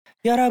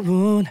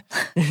여러분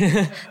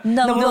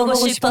너무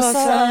보고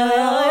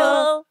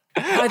싶었어요.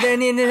 Are there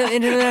any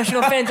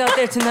international fans out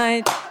there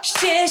tonight?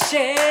 Shit.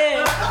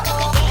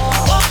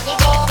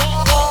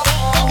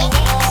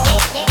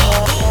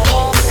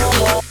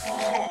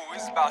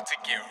 It's about to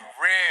get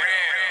real.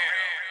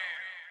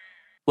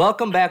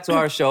 Welcome back to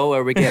our show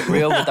where we get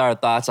real with our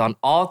thoughts on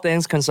all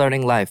things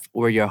concerning life.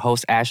 We're your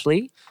host,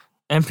 Ashley.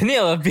 And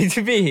Peniel of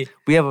B2B.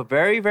 We have a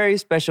very, very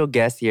special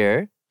guest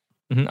here.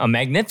 A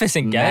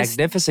magnificent guest.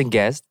 Magnificent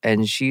guest.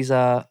 And she's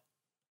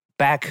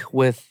back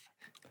with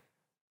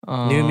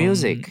new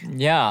music.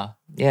 Yeah.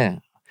 Yeah.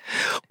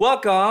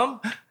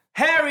 Welcome,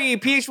 Harry,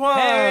 pH-1.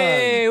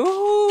 Hey,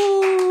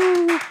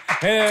 woo!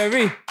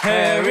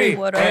 Harry.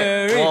 What up?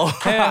 Harry. Whoa,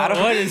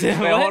 What is it?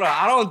 Wait, What? hold on.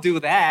 I don't do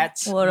that.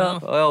 What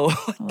up? Oh,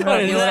 What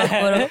is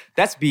that?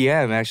 that's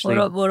BM, actually.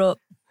 What up?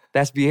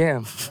 That's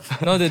BM.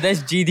 No, dude,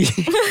 that's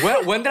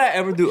GD. when did I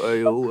ever do,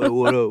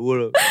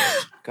 what up?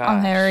 God,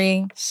 I'm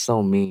Harry.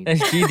 so mean. That's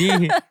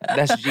GD.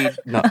 That's G.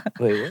 No,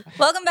 wait, what?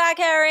 Welcome back,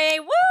 Harry.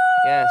 Woo!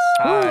 Yes,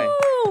 hi.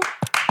 Woo!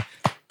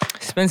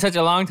 It's been such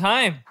a long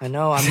time. I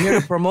know. I'm here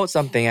to promote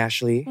something,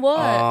 actually. What?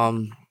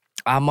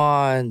 I'm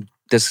on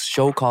this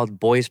show called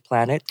Boys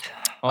Planet.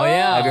 Oh,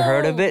 yeah. Have you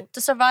heard of it? The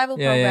survival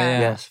Yeah, program. yeah.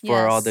 Yes,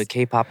 for all the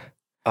K-pop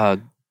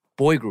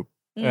boy group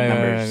Right,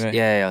 members. right.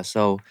 Yeah.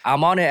 So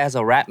I'm on it as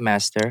a rap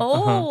master.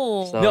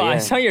 Oh. So- No, I yeah.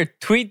 saw your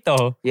tweet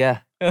though. Yeah.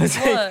 It was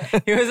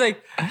like, it was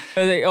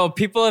like, oh,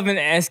 people have been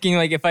asking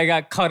like if I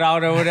got cut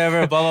out or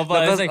whatever, blah blah blah.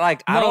 Because It's I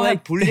no, don't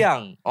have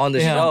분량 on the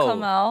Yeah. show. Don't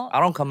come out. I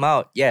don't come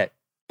out yet.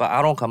 But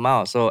I don't come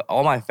out. So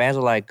all my fans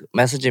are like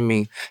messaging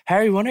me,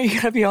 Harry, when are you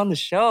gonna be on the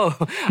show?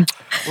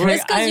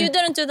 It's because you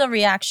didn't do the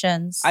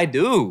reactions. I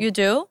do. You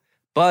do?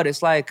 But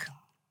it's like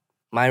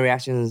my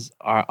reactions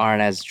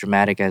aren't as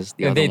dramatic as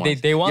the other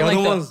ones. They want The like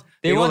other the ones,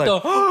 they go want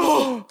like, the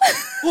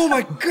oh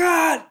my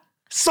god,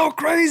 so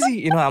crazy.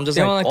 You know, I'm just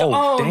they like, want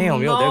like the,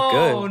 damn, yo, they're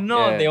good.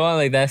 No, Yeah. they want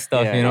like that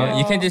stuff. Yeah, you know, yeah.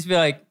 you can't just be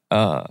like,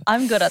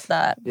 I'm good at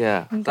that.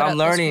 Yeah. I'm So good I'm Oh, at those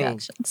learning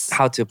reactions.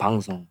 how to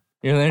방송,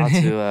 you're how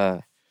learning.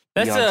 to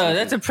That's be on TV.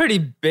 that's a pretty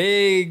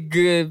big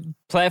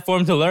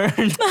platform to learn.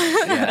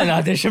 An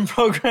audition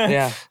program.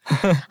 Yeah.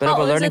 Bit of How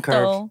a is learning it,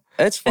 curve. though?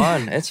 It's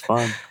fun. It's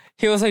fun.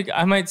 He was like,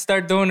 I might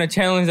start doing a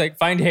challenge like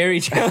Find Harry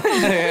challenge.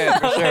 Yeah,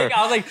 for sure.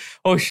 I was like,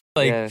 oh shit.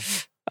 Like Yeah.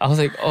 I was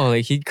like, oh,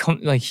 like he come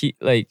like he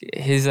like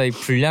his like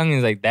분량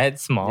is like that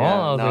small. I Yeah,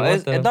 was no, like, what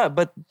it's the? not.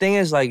 But the thing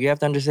is, like, you have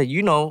to understand.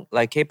 You know,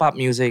 like K-pop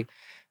music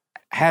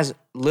has a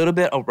little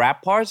bit of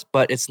rap parts,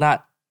 but it's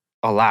not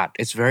a lot.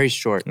 It's very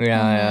short.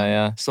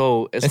 Yeah.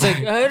 So it's, It's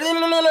like I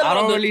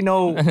don't really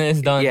know.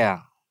 it's done.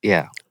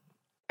 Yeah.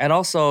 And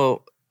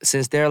also,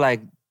 since they're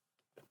like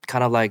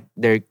kind of like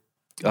they're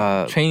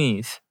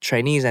trainees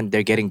and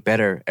they're getting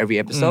better every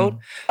episode.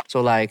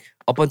 So like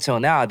up until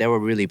now, they were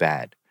really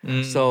bad.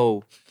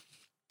 So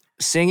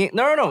singing,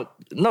 no,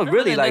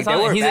 really, like they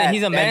were bad.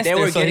 He's a and master, they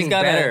were so getting he's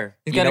gotta, better.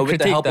 He's You gotta know, with the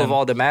critique help them. of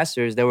all the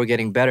masters, they were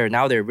getting better.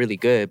 Now they're really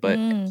good, but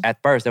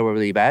at first they were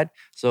really bad.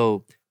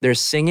 So they're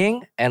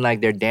singing and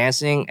like they're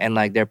dancing and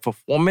like their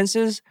performance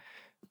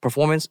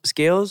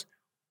skills,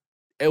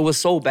 it was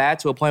so bad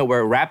to a point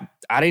where rap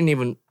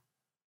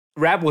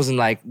wasn't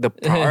like the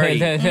priority.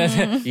 It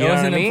You know what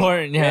wasn't I mean?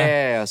 important. Yeah.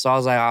 Yeah. So I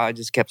was like, I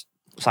just kept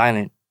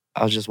silent.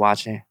 I was just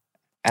watching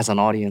as an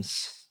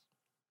audience.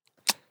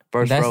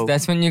 First row.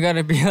 That's when you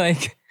gotta be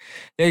like,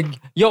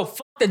 yo,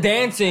 fuck the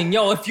dancing.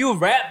 Yo, if you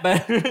rap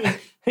better,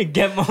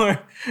 get more.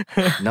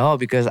 No,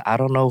 because I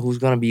don't know who's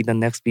gonna be the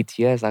next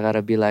BTS. I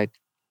gotta be like,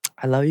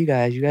 I love you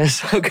guys. You guys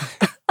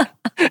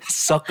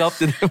suck up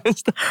to them and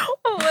stuff.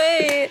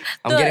 Wait.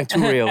 I'm getting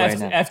too real right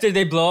now. After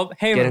they blow up,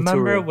 hey, Getting too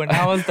remember real. when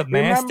I was the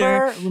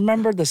master?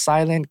 Remember the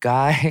silent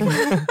guy,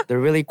 the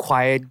really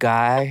quiet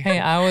guy. Hey,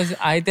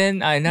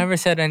 I never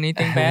said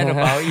anything bad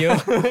about you.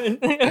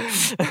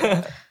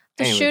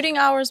 The Anyways. shooting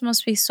hours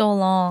must be so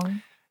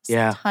long. It's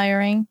Yeah.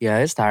 tiring. Yeah,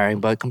 it's tiring,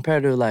 but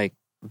compared to like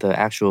the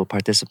actual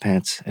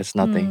participants, it's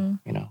nothing.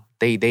 You know,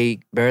 they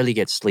barely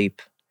get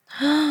sleep.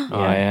 Oh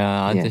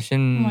yeah,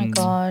 audition. Oh my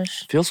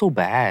gosh. Feel so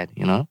bad,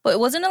 you know? But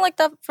wasn't it like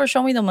that for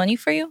Show Me the Money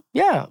for you?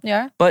 Yeah,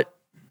 Yeah. but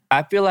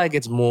I feel like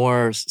it's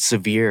more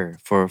severe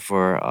for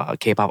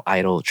K-pop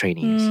idol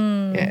trainees.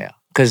 Yeah,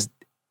 because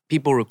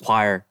people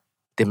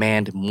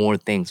demand more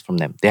things from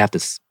them. They have to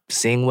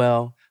sing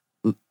well,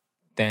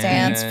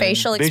 Dance,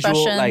 facial Visual,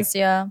 expressions. like-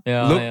 yeah.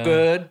 look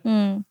good,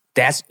 Mm.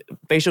 that's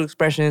facial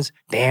expressions,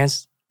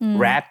 dance,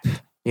 rap,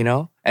 you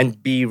know, and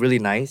be really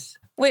nice.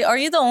 Wait, are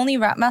you the only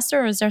rap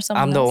master or is there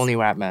someone I'm the else? only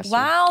rap master.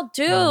 Wow,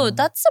 dude,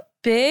 that's a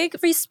big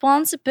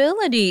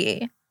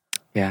responsibility.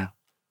 Yeah.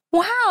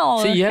 Wow.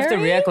 See, you have to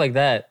Harry? react like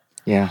that.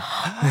 Yeah.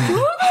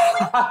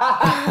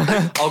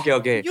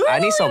 Okay. I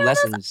need some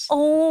lessons.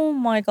 Oh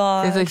my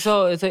god.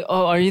 It's like,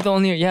 oh, are you the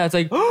only? Yeah, it's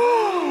like,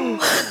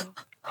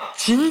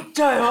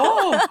 진짜요?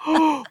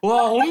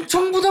 와,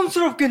 엄청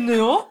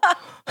부담스럽겠네요.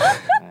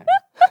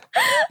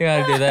 You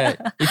gotta do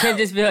that. You can't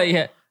just be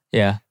like,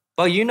 yeah.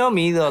 But you know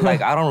me though,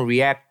 like I don't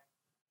react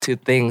to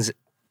things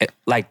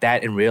like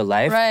that in real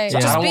life. Right. So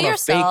Just I don't be want to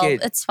yourself. fake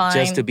it It's fine.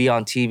 just to be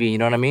on TV. You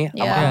know what I mean? I'm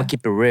Yeah. gonna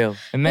keep it real.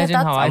 Imagine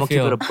that's- how I'm I gonna keep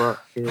feel. it a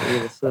buck.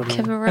 Yeah, what's up, Keep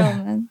it man? real,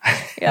 man.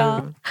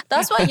 Yeah.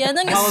 That's why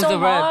yening How is was so the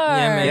rap? hard.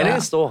 Yeah, man. Yeah, it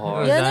is so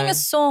hard. Yeah. Yening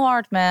is so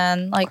hard,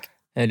 man. Like,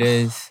 It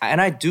is.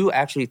 And I do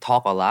actually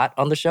talk a lot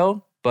on the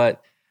show,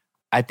 but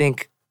I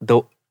think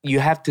you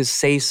have to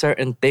say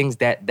certain things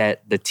that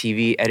the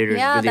TV editors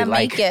yeah, really that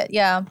like. make it.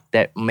 Yeah.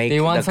 That make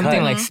They want the something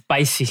cut like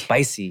spicy.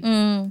 spicy.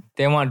 Mm.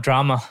 They want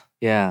drama.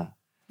 Yeah.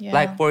 Yeah.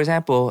 Like, for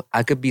example,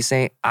 I could be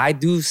saying, I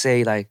do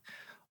say like,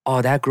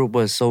 oh, that group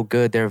was so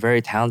good. They're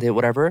very talented,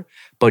 whatever.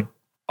 But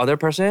other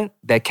person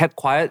that kept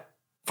quiet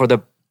for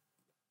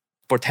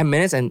 10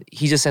 minutes and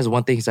he just says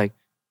one thing. He's like,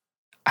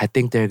 I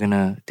think they're going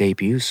to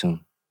debut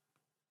soon.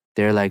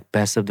 They're like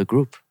best of the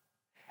group.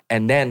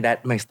 And then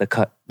that makes the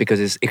cut because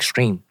it's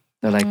extreme.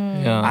 They're like,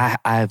 Yeah.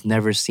 I have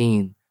never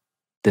seen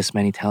this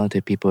many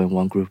talented people in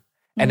one group.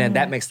 And then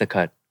that makes the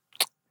cut.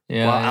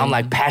 Yeah. Well, I'm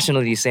like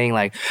passionately saying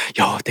like,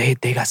 yo, they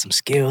got some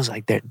skills.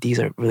 Like these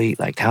are really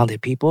like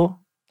talented people.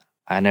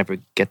 I never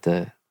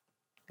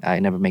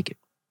make it.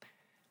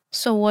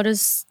 So what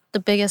is the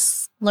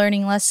biggest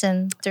learning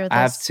lesson through this?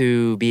 I have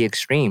to be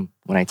extreme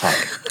when I talk.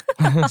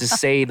 Just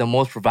say the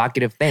most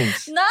provocative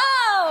things.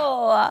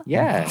 No!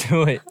 Yeah.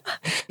 do it.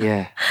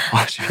 Yeah.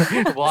 Watch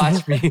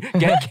me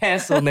get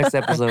canceled next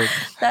episode.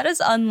 That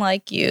is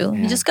unlike you.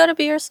 Yeah. You just gotta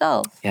be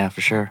yourself, Yeah,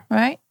 for sure.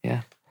 right?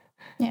 Yeah.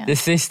 Yeah. They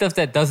say stuff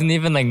that doesn't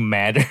even like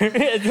matter.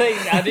 It's like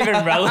not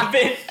even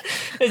relevant.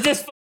 It's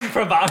just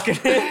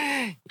provocative.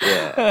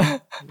 Yeah.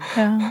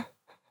 Yeah.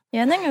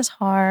 Yening is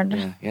hard.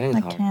 Yeah. Yeah, it's I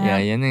hard. can't. Yeah,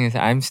 Yening is.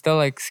 I'm still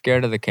like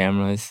scared of the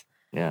cameras.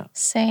 Yeah.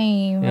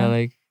 Same. Yeah,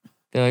 like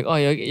they're like, oh,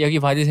 여기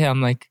봐주세요.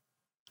 I'm like,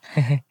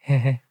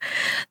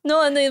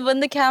 No, and then when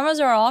the cameras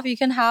are off, you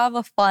can have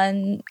a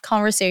fun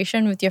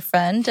conversation with your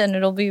friend and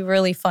it'll be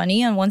really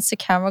funny. And once the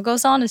camera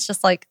goes on, it's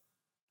just like,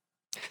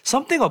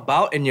 Something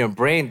about in your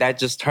brain that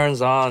just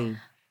turns on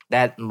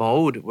that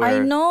mode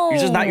where know. you're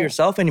just not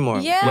yourself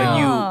anymore. Yeah. When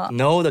you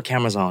know the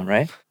camera's on,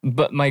 right?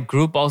 but my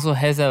group also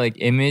has that like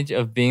image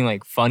of being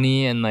like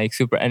funny and like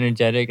super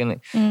energetic and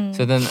like.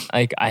 So then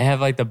like I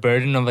have like the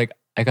burden of like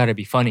I gotta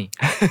be funny,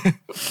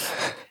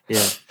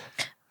 Yeah.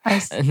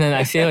 and then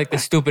I say like the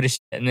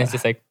stupidest shit, and it's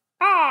just like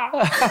I'm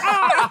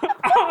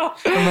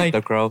like,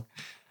 The crow.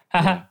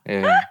 haha,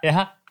 Yeah.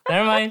 yeah,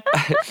 never mind.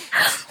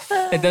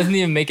 It doesn't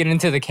even make it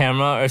into the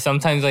camera, or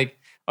sometimes like,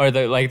 or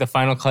the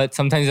final cut.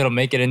 Sometimes it'll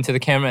make it into the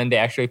camera, and they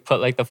actually put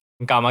like the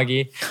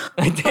kamagi,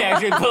 like they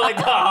actually put like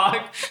the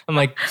hog. I'm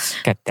like,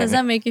 God damn does it.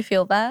 that make you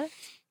feel bad?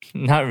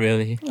 Not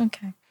really.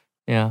 Okay.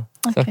 Yeah,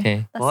 it's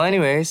okay. That's Well,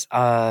 anyways,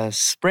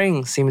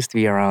 spring seems to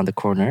be around the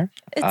corner.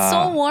 It's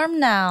so warm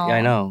now. Yeah,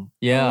 I know.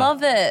 Yeah. I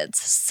love it.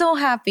 So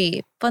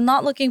happy, but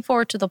not looking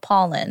forward to the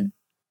pollen.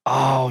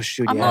 Oh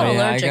shoot! I'm yeah. not Oh, yeah,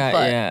 allergic, I got,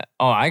 but- yeah.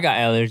 Oh, I got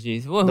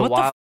allergies. What The the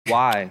why?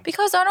 Why?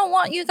 Because I don't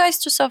want you guys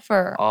to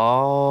suffer.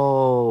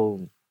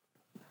 Oh,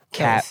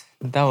 cat.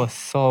 That was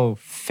so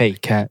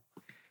fake. Cat.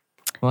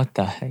 What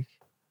the heck?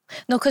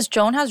 No, because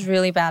Joan has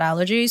really bad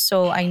allergies,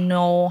 so I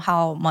know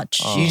how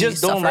much Oh. she You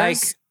just don't like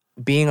suffers.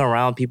 being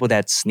around people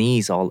that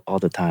sneeze all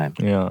the time.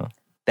 Yeah.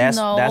 That's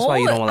why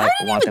you don't I like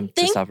didn't want even them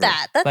to think suffer.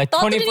 That Like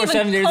thought didn't 24/7,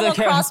 even there's come like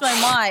a- across my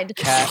mind.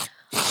 Cat.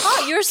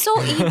 Huh, you're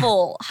so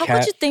evil. How Cat.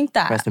 could you think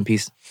that? Rest in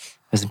peace.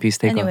 Rest in peace.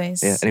 Take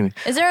Anyways. Yeah. Anyway.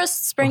 Is there a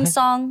spring What?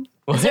 song?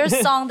 Is there a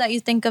song that you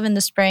think of in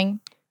the spring?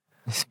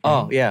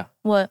 Oh yeah.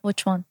 What?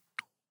 Which one?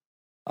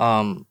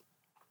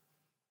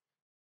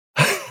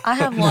 I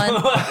have one.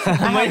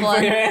 I'm waiting for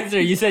one. your answer.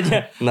 You said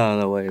yeah.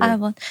 No wait. I have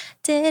one.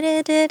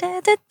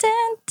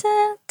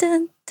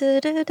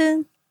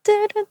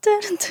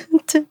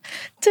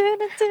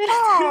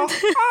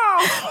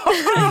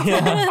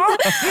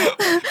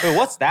 Wait,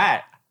 what's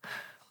that?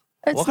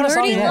 It's What kind of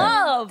song Nerdy is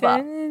that?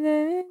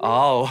 Love.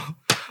 Oh.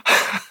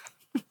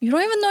 You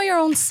don't even know your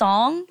own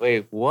song?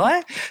 Wait,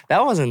 what?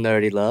 That wasn't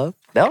Nerdy Love.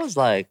 That was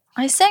like,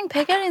 I sang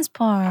Peggy's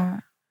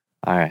part.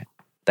 all right.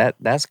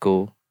 That's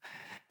cool.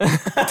 Cute.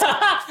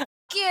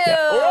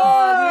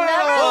 Oh,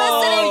 Never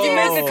listening to you your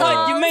made the cut.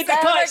 songs You made the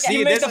ever cut. again. See,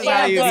 See, this is Yeah,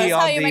 how you this be is on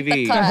how you make the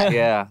TV. cut.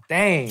 Yeah.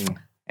 Dang.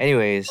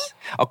 Anyways,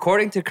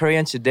 according to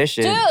Korean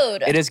tradition,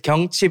 Dude. it is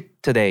Gyeongchip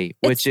today,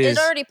 which It is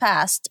already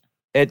passed.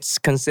 it's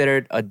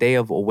considered a day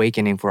of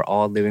awakening for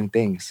all living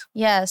things.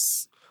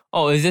 Yes,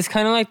 Oh, is this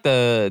kind of like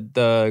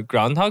the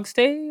Groundhog's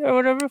Day or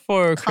whatever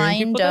for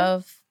Korean people? kind then?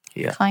 of.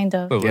 Yeah. Kind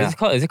of. Wait, what Yeah. is it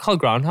called? Is it called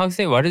Groundhog's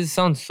Day? Why does it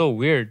sound so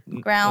weird?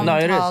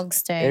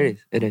 Groundhog's Day. It is.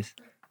 It is.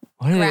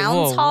 What is it? Whoa,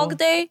 Groundhog whoa.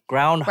 Day.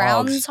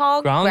 Groundhogs.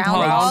 Groundhog.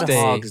 Groundhog's Day.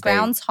 Groundhog's Day.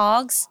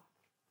 Groundhogs.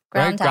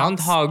 Right? Groundhogs.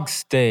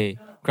 Groundhog's Day.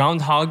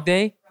 Groundhog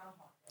Day?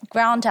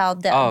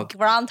 Groundhog Day. Oh,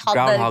 Groundhog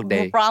Groundhog Day.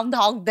 Day.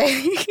 Groundhog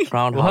Day.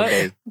 Groundhog What?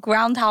 Day.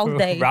 Groundhog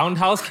Day.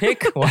 Roundhouse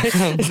kick? What?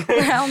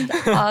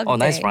 Groundhog Oh,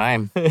 nice Day.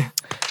 rhyme. Wait,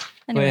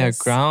 yeah, Anyways,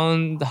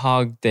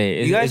 Groundhog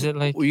Day. Is it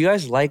like... you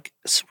guys like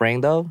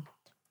spring though?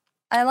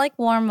 I like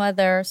warm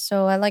weather,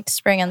 so I like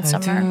spring and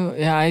summer.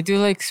 I do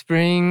like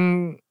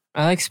spring.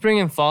 I like spring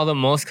and fall the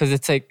most because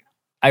it's like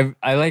I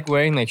like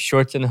wearing like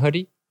shorts and a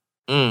hoodie.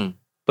 Mm.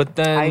 But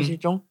then, Hi,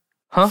 Shijong.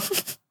 huh?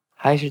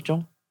 Hi,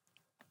 실종.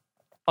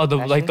 Oh,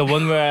 like the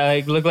one where I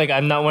like look like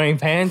I'm not wearing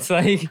pants,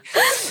 like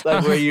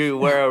Like where you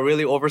wear a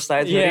really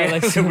oversized yeah,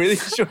 hoodie. like really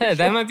short. yeah,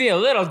 that might be a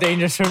little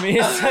dangerous for me.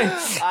 It's like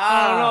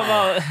I don't know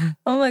about.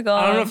 Oh my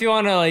god. I don't know if you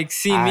want to like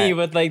see me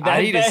with like that.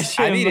 I need to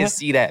fashion,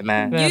 see that,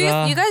 man.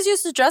 You guys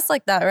used to dress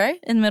like that, right?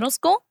 In middle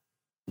school?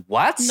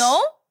 What?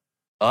 No?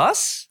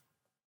 Us?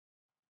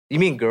 You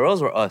mean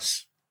girls or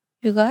us?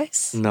 You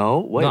guys?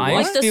 No. Wait, No, I what?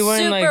 used Like to the be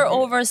wearing, super like-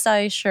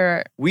 oversized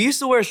shirt. We used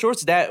to wear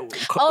shorts that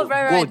Oh,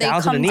 right, go they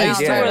down to the come knees. down, I used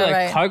to Yeah, wear like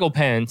right. cargo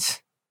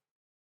pants.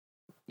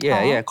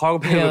 yeah, yeah. Cargo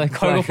pants. Yeah, with- like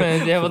cargo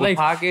pants. Yeah, with with like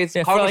pockets.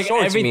 yeah, for, Cargo like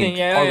shorts. everything. You mean.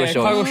 Yeah, Cargo yeah,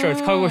 shorts. cargo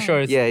shorts. Cargo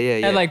shorts. Yeah, yeah,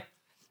 yeah. And like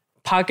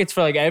pockets for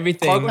like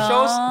everything. cargo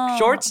Oh.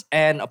 shorts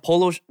and a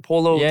polo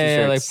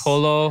yeah, like t-shirts.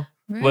 polo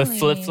with Really?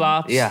 flip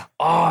flops. Yeah.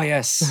 Oh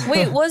yes.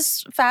 Wait,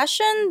 was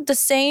fashion the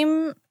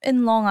same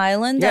in Long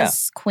Island Yeah.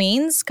 as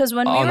Queens? Because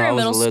when we Oh, were no, it in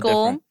was a middle little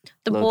school, different.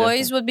 the Little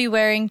boys different. would be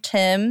wearing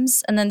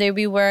Tims and then they'd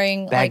be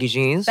wearing Baggy like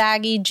jeans.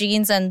 baggy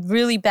jeans and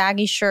really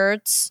baggy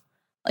shirts.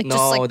 Like No,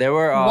 just like they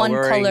were one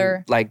wearing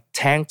color. like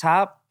tank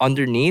top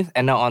underneath,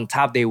 and then on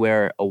top they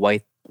wear a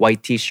white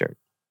t-shirt.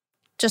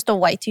 just a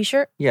white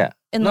t-shirt Yeah.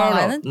 in no, Long no,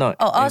 Island? No,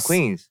 Oh, in us?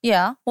 Queens.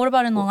 Yeah. What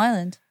about in Long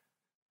Island?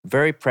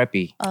 Very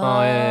preppy. Oh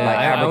yeah, Like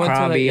I went to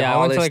Abercrombie, I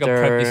went to like a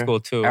preppy Hollister, school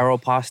too.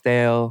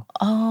 Aeropostale,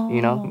 Oh.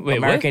 you know, Wait,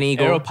 American what?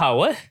 Eagle, Aeropa,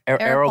 what?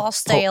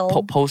 Aeropostale.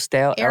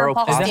 Postale,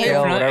 Aeropostale. Is that how you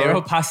Aeropostale, pronounce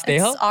whatever.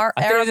 Aeropostale? It's our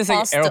I thought it was just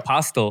like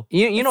Aeropostale. Aeropostale.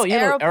 You know,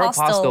 Aeropostale.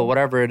 Aeropostale,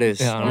 whatever it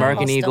is. Yeah, I don't know.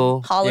 American Aeropostale.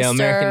 Eagle, Hollister. Yeah,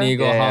 American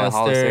Eagle, yeah,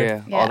 Hollister.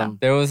 yeah, Yeah. all them.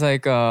 There was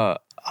like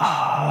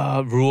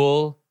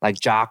Rule. Like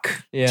jock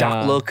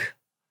Yeah. look.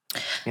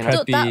 You know,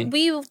 So Preppy.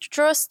 we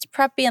dressed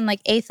preppy in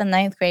like 8th and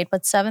 9th grade,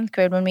 but 7th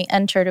grade when we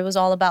entered, it was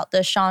all about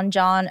the Sean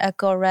John,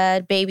 Echo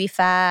Red, Baby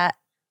Fat.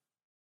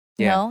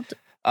 Yeah.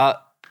 No?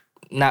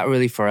 not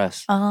really for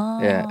us. Oh.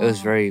 Yeah, it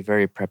was very,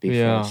 very preppy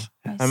Yeah. for us.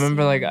 I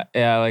remember like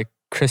like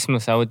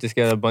Christmas, I would just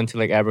get a bunch of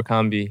like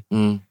Abercrombie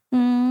Mm,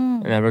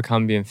 Mm. and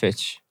Abercrombie and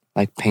Fitch.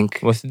 like pink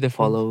What's the difference?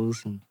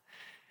 polos and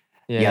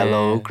Yeah,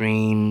 yellow, yeah.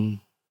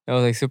 green. It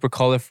was like super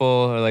colorful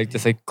or like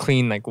just like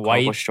clean, like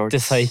white, shorts.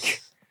 just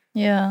like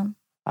Yeah.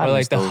 I Or, like,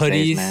 miss the those days,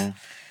 hoodies. man.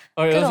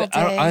 or it Good was.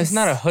 old It's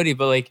not a days. hoodie,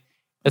 but like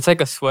it's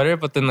like a sweater,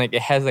 but then like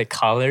it has like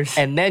collars.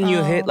 And then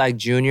you hit Oh. like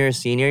junior,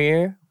 senior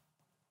year,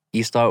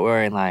 you start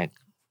wearing like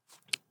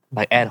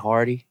Ed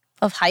Hardy,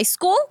 Of high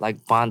school? like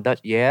Von Dutch.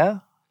 Yeah.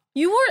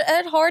 You were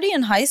Ed Hardy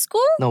in high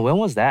school? No, when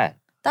was that?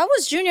 That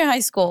was junior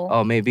high school.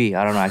 Oh, maybe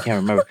I don't know. I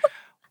can't remember.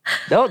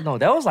 that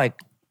was like,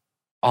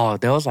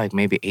 that was like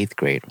maybe 8th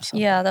grade or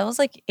something. Yeah, that was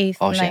like 8th,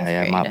 Oh 9th shit!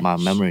 Yeah, grade. my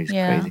memory is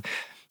Yeah. crazy.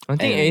 I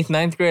think and- 8th,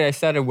 9th grade, I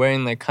started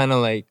wearing like kind of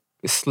like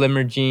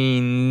slimmer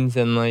jeans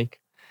and like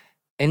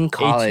In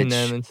college,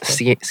 H&M and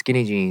stuff.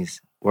 skinny jeans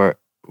were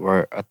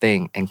a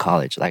thing in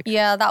college. Like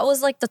Yeah, that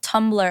was like the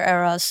Tumblr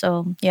era.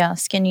 So yeah,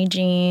 skinny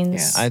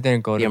jeans. Yeah. I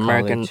didn't go to the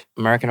college.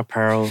 American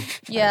Apparel,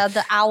 Yeah,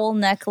 the owl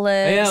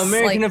necklace. Yeah,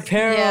 American like,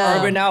 Apparel. yeah.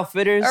 Urban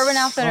Outfitters, Urban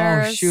Oh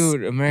Outfitters.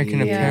 shoot, American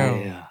Yeah, Apparel.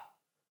 yeah.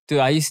 Dude,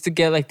 I used to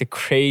get like the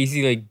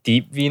crazy like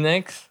deep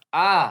V-necks.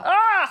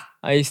 Ah,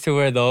 I used to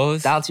wear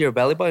those. down to your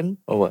belly button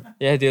or what?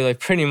 Yeah, dude, like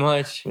pretty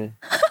much. Yeah.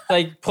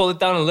 Like pull it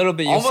down a little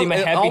bit, you'll see my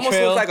it happy almost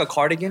trail. looks like a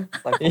cardigan.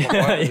 Like from yeah,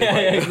 afar. yeah,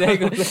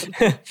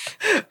 exactly.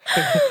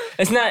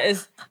 It's not.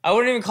 It's. I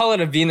wouldn't even call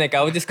it a V-neck.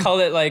 I would just call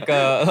it like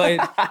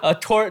a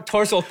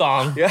torso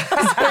thong. Yeah.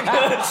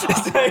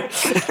 It's like-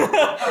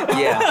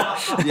 yeah,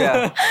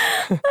 yeah,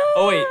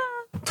 oh wait,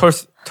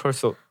 torso.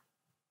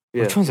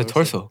 yeah. Which one's a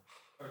torso?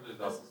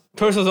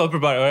 Torso's upper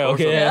body, right?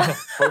 Okay, yeah.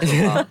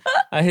 Torso.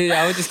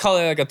 I would just call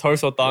it like a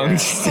torso thong.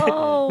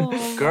 Oh,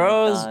 my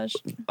Girls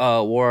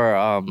gosh.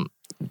 wore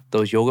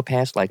those yoga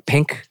pants like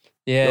pink,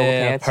 yeah, Yoga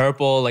yeah, pants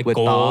purple, like with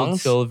gold,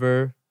 thongs.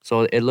 silver.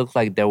 so it looked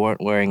like they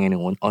weren't wearing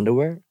any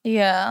underwear.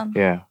 Yeah,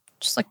 Yeah.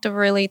 just like the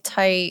really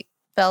tight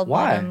bell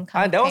Why? bottom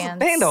kind of That was pants.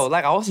 the thing though.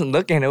 Like I wasn't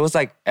looking. It was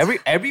like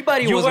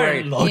everybody You was weren't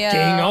wearing. looking,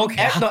 Yeah.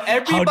 okay. No,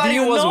 everybody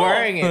you was know?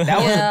 wearing it. That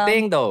was Yeah. the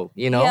thing though.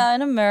 You know. Yeah,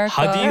 in America.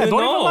 How do you Yeah,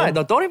 don't know? even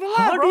lie. Don't even lie,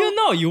 How bro. do you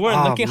know? You weren't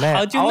Oh, looking. man.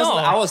 How'd you know?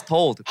 I was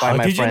told by How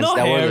my did you friends know,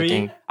 that were Harry?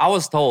 looking. I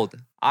was told.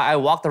 I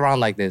walked around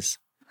like this.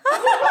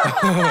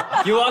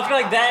 You walked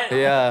like that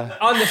Yeah.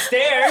 on the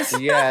stairs.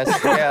 Yes.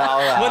 Yeah. I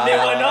was like, When they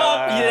went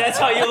up, yeah, that's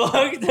how you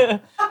looked.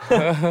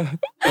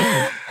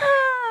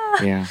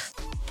 Yeah.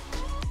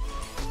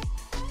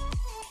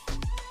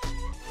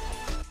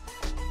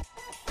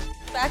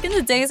 Back in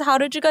the days, how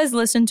did you guys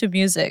listen to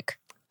music?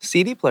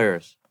 CD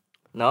players.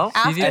 No.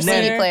 After CD CD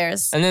player?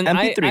 players. And then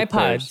MP3 iPods.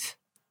 players.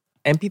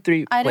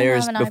 MP3 I didn't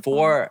players have an iPod.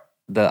 before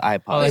the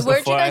iPod. Oh, Wait, like where'd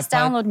you before guys iPod?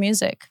 download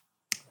music?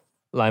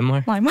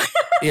 LimeWire.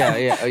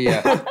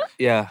 LimeWire.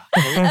 Yeah.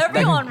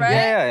 Everyone, right?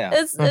 Yeah.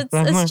 It's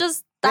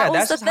just that was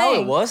that's the just thing. how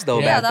it was though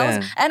Yeah, back that then.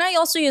 was, and I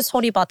also used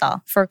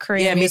Horibata for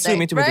Korean Yeah, me music. too.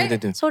 Me too. Right? Me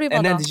too. Horibata.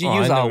 And then did you Oh, I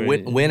use never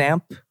really-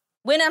 Winamp?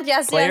 Winamp,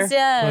 yes, player?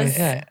 yes, What yes. is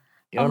that?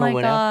 You Oh don't my know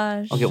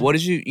Winamp? gosh. Okay, what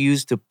did you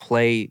use to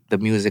play the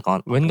music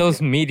on?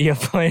 Windows Media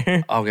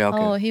Player. Okay.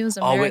 Oh, he was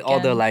Oh, American. with all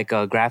the like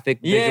graphic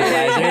Yeah.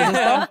 visualizers and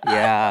stuff.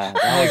 Yeah,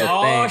 that was Like, a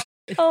oh, thing.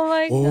 Oh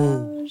my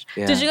Oh, gosh.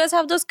 yeah. Did you guys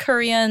have those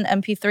Korean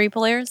MP3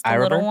 players? The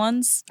iRubber? little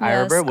ones?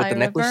 iRubber with Yes, the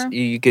necklace. iRubber.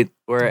 You could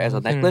wear it as a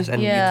Okay. necklace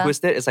and Yeah. you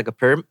twist it. It's like a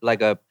perm,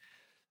 like a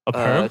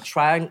perm?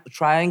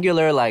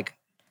 triangular like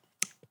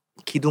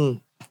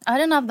kidung. I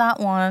didn't have that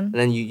one. And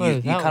then you What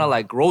is that kind of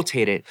one? like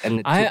rotate it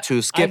and I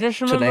skip just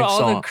to the remember next all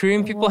song. the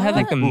Korean people had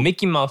like the What?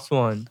 Mickey Mouse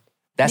one.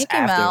 That's Mickey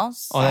after.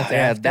 Mouse. Oh, that's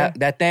yeah, after?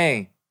 that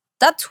thing.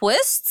 That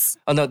twists?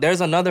 Oh no,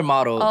 there's another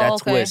model Oh, that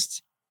okay.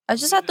 twists. I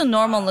just had the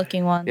normal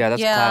looking one. Yeah,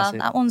 that's classic.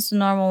 that one's the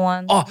normal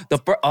one. Oh,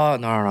 no,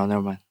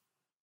 never mind.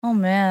 Oh,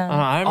 man.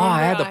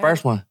 I had the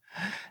first one.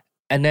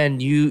 And then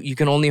you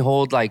can only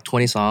hold like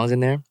 20 songs in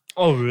there.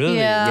 Oh, really?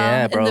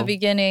 Yeah, In bro. the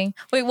beginning.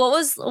 Wait, what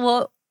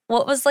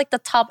was like the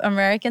top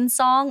American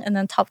song and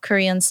then top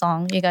Korean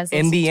song you guys In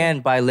listened the to?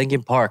 End by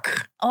Linkin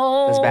Park.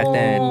 Oh. That's back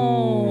then.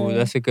 Ooh,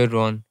 that's a good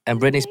one. And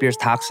Britney Spears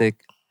Toxic.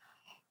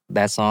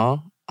 That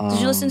song. Did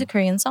you listen to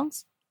Korean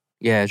songs?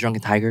 Yeah,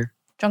 Drunken Tiger.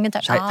 Drunken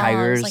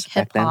Tigers. like back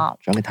hip then. hop.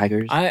 Drunken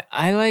Tigers.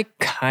 I like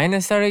kind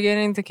of started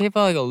getting into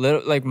K-pop like a little.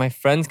 Like my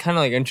friends kind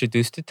of like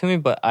introduced it to me,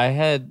 but I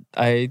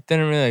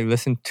didn't really like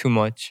listen too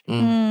much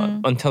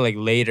until like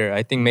later.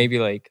 I think maybe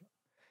like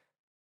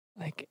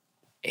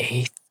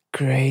 8th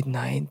grade,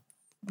 9th.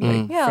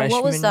 Like Yeah,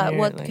 what was freshman that? year,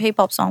 What like,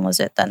 K-pop song was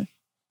it then?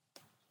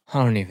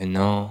 I don't even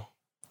know.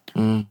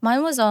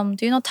 Mine was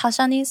do you know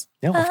Tashanis?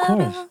 Yeah, of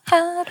course.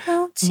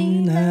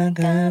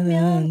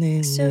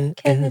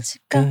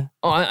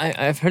 Oh,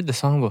 I've heard the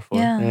song before.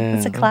 Yeah,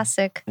 it's a Yeah.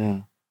 classic.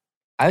 Yeah.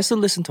 I used to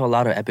listen to a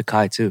lot of Epic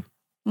High too.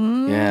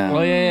 Yeah.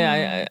 Oh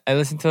yeah. I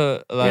listened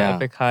to a lot Yeah,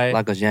 of Epic High.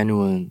 Like a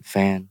genuine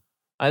fan.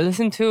 I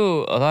listened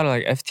to a lot of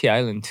like FT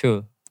Island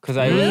too, because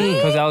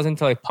I was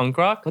into like punk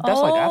rock. But that's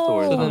like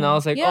afterwards. So then I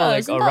was like, Yeah,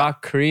 like isn't a that-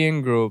 rock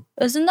Korean group.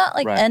 Isn't that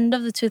like Right. end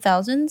of the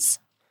 2000s?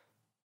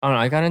 I don't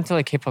know. I got into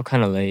like K-pop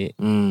kind of late,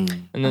 and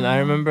then I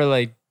remember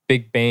like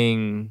Big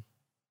Bang.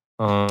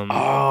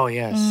 Oh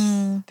yes.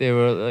 They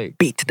were like,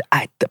 Beat to the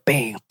eye, the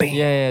bang, bang.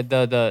 yeah,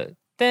 the.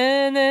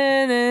 They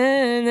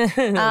did,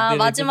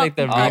 마지막 like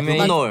the remake.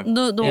 누구놀.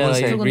 Yeah,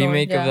 like 누구놀, the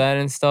remake of that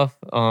and stuff.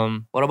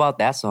 What about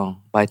that song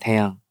by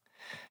태양?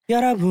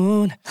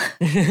 여러분,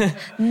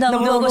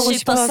 너무 보고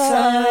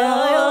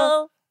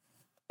싶었어요.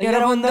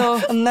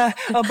 여러분도 나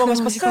보고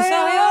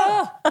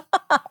싶었어요.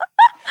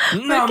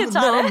 왜 이렇게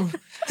잘해?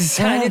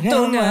 4년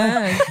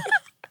동안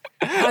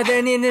Are there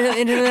any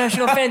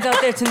international fans out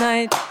there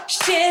tonight?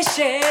 谢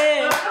谢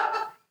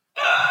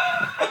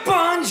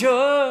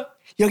Bonjour.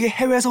 여기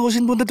해외에서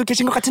오신 분들도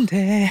계신 것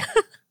같은데.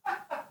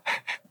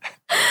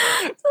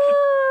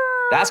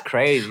 That's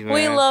crazy, man.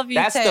 We love you,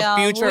 That's the Taeyang.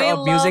 future We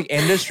of music love-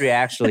 industry,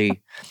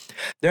 actually.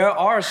 There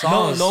are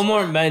songs. No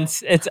more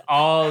ments. It's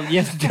all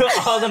you have to do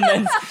all the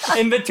ments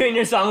in between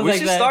your songs We like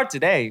should that. start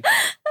today.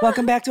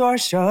 Welcome back to our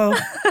show,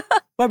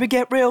 where we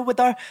get real with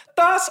our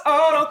thoughts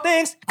on all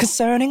things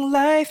concerning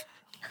life.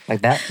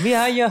 Like that. We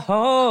are your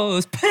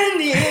hosts,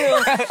 Penny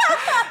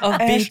of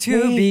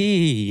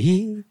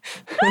B2B.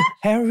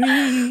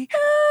 Harry.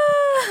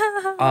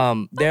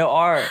 There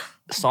are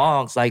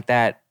songs like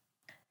that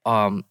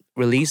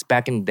released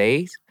back in the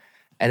days,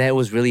 and it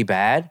was really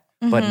bad.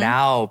 But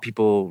now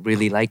people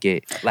really like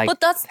it. Like, But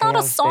that's not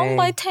a Taeyang's song Day.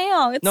 by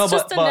Taeyang. It's No,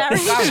 just but a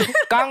narration.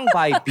 Gang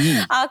by B.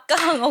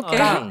 Gang, okay.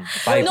 Gang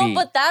by No, B.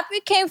 but that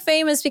became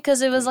famous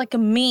because it was like a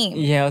meme.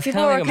 Yeah, it's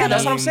People kind of were like a kinda-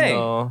 That's what I'm meme, saying.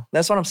 though.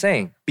 That's what I'm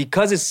saying.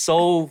 Because it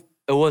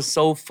was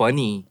so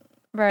funny.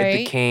 Right. It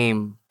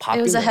became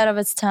popular. It was ahead of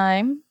its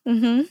time.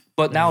 Mm-hmm.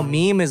 But now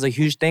meme is a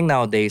huge thing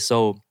nowadays.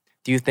 So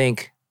do you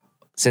think,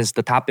 since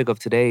the topic of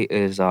today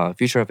is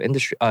future of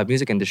industry,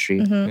 music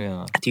industry,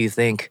 Yeah. do you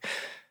think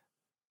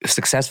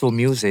successful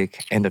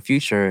music in the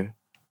future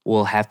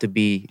will have to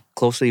be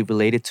closely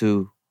related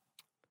to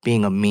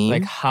being a meme?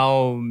 Like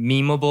how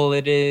memeable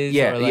it is,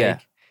 Yeah, or like yeah.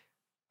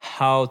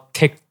 how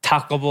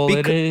TikTokable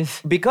it is.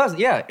 Because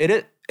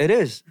it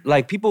is.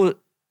 Like people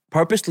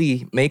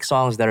purposely make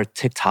songs that are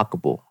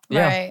TikTokable.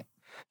 Yeah. Right.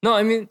 No,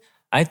 I mean,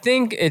 I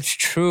think it's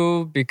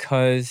true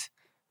because,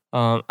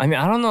 I mean,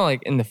 I don't know,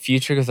 like in the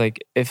future, because like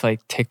if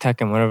like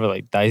TikTok and whatever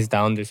like dies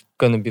down, there's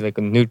gonna be like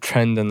a new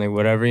trend and like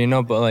whatever, you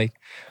know. But like,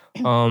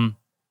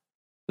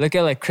 look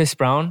at like Chris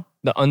Brown,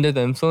 the Under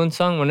the Influence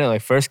song when it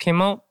like first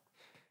came out.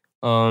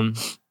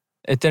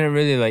 It didn't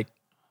really like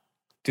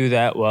do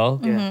that well.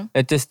 Mhm.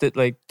 It just did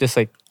like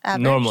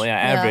Average. normal,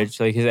 average,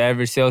 like his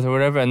average sales or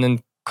whatever. And then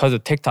because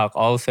of TikTok,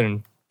 all of a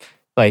sudden,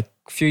 like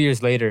a few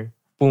years later,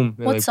 boom.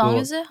 What song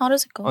is it? How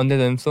does it go? Under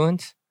the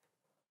Influence.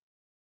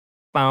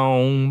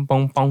 Boom,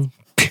 boom, boom.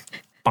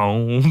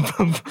 Boom,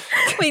 boom.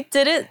 Wait,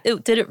 did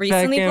it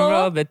recently Like blow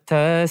up? Robert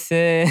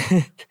Tussin.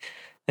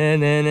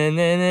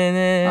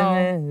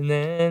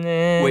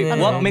 Wait,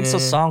 what makes a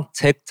song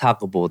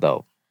TikTokable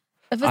though?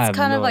 If I it's have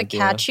kind of no like idea.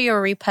 catchy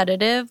or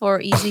repetitive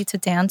or easy to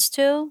dance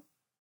to,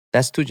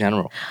 That's too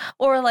general.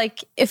 or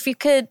like if you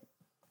could.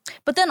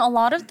 But then a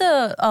lot of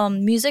the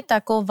music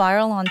that go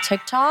viral on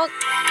TikTok,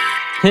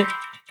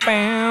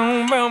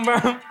 Boom, boom,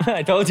 boom.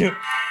 I told you.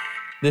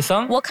 This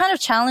song? what kind of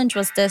challenge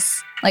was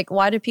this? Like,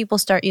 why did people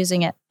start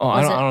using it? Oh,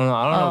 I Was don't it- know.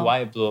 I don't know Oh. why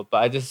it blew up,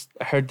 but I just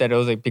heard that it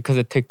was like because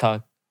of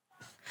TikTok.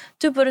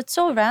 Dude, but it's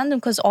so random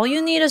because all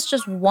you need is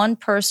just one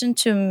person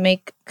to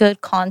make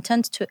good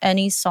content to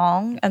any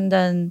song, and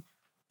then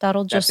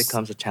that'll That just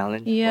becomes a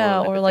challenge.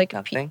 yeah, or a like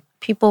TikTok thing.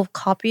 people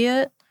copy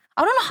it.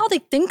 I don't know how they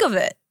think of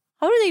it.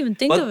 How do they even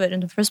think But- of it in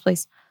the first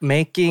place?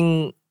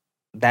 Making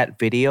that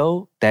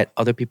video that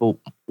other people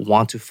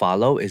want to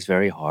follow is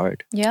very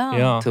hard. Yeah.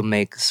 Yeah. To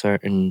make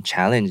certain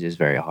challenge is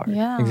very hard.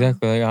 Yeah.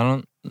 Exactly. Like I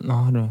don't know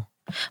how to.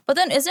 But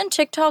then isn't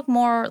TikTok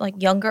more like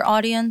younger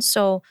audience?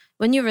 So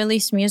when you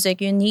release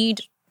music, you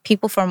need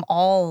people from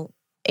all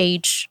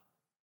age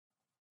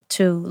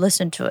to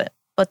listen to it.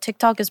 But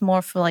TikTok is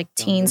more for like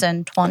teens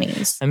and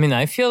 20s. I mean,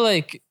 I feel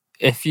like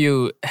if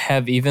you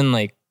have even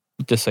like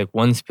just like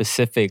one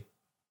specific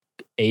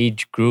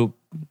age group,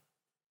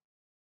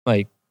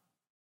 like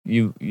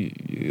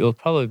you'll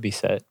probably be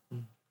set. I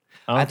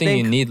don't I think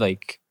you think- need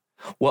like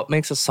What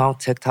makes a song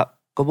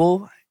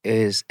TikTokable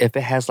is if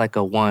it has like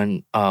a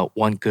one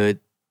good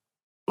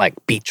like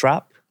beat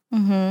drop.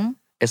 Mm-hmm.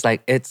 It's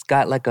like it's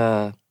got like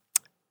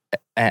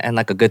and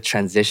like a good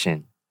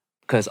transition.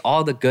 Because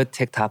all the good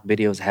TikTok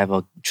videos have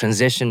a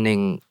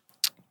transitioning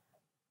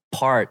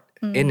part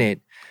in it.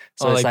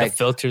 So oh, it's like like the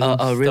filters a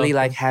and really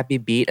stuff. like happy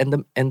beat in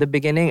the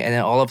beginning, and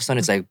then all of a sudden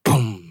it's like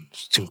boom,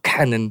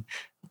 and then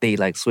they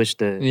like switch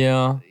the.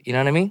 Yeah. You know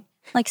what I mean?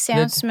 Like Sam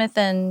That- Smith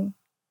and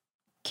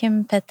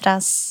Kim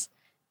Petras.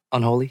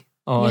 Unholy.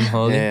 Oh, Yeah.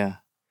 unholy. Yeah,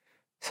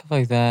 Stuff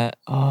like that.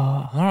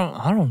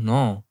 I don't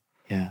know.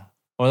 yeah,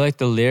 Or like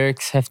the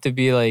lyrics have to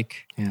be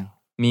like yeah.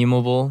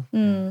 memeable.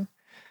 Mm.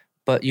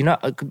 But you know,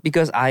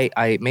 because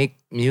I make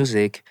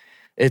music,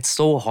 it's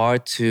so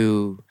hard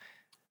to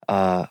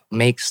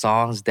make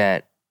songs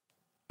that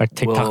Or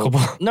will,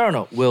 TikTokable.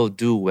 no, will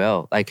do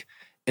well. Like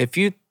if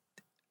you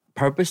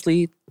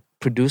purposely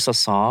produce a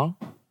song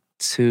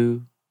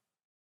to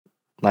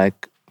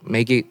like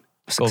make it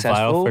Go viral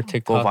successful, for go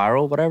TikTok.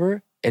 viral,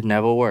 whatever, it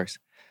never works.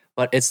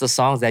 But it's the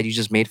songs that you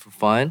just made for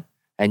fun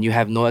and you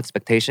have no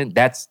expectation.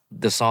 That's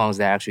the songs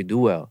that actually do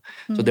well.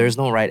 So there's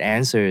no right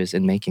answers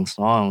in making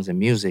songs and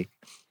music.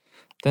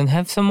 Then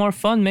have some more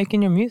fun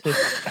making your music.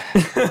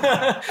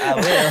 I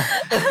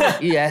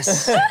will.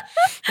 Yes.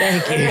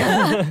 Thank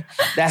you.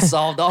 That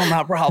solved all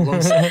my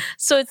problems.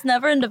 So it's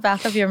never in the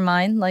back of your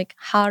mind, like,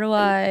 how do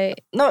I?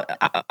 No,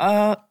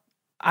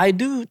 I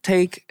do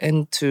take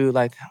into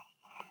like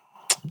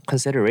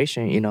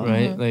consideration, you know.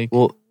 Right? Like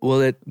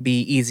Will it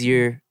be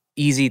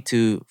easy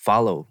to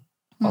follow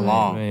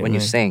along right, when you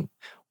right. sing?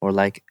 Or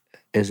like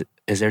is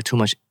there too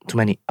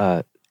many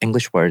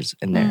English words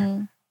in there?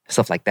 Mm.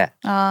 Stuff like that.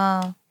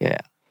 Ah, Yeah.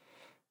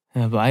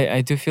 yeah, but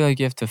I do feel like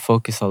you have to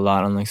focus a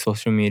lot on like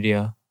social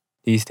media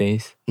these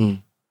days.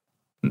 Mm.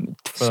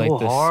 For, So like,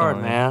 this hard,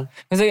 song. man.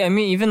 Cause like I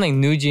mean even like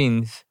New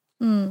Jeans,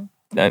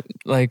 that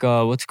like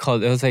what's it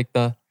called? It was like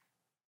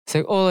it's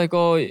like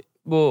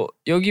뭐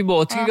여기 뭐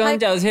어떻게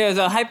가는지 아세요?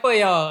 그래서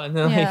hype요. And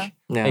then yeah.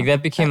 Yeah. like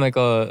that became like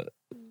a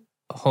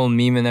whole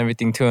meme and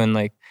everything too. And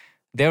like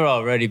they were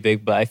already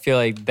big, but I feel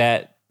like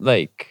that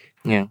like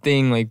Yeah.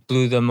 thing like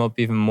blew them up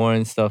even more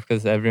and stuff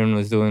because everyone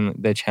was doing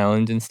the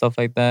challenge and stuff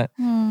like that.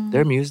 Mm.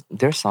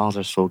 Their songs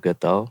are so good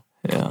though.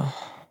 Yeah.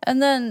 And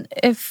then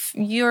if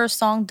your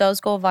song does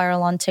go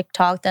viral on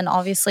TikTok, then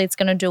obviously it's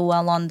gonna do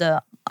well on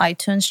the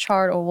iTunes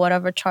chart or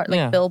whatever chart, like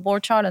Yeah.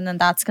 Billboard chart, and then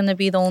that's gonna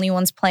be the only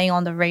ones playing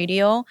on the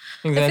radio.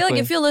 Exactly. I feel like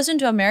if you listen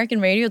to American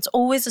radio, it's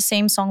always the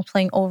same songs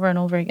playing over and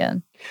over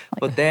again.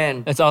 But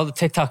then It's all the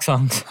TikTok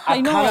songs. I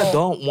I know. kind of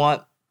don't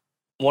want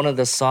one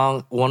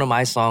of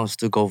my songs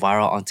to go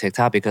viral on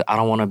TikTok because I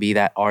don't want to be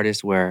that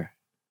artist where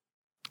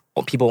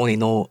people only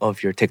know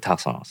of your TikTok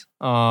songs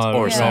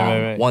or Yeah.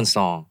 song, one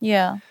song.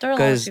 Yeah, there are a lot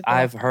of Because people.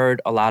 I've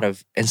heard a lot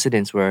of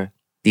incidents where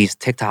these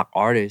TikTok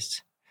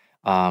artists,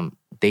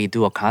 they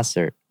do a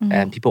concert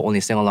and people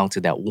only sing along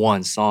to that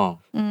one song,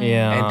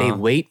 Yeah. and they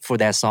wait for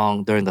that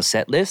song during the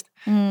set list,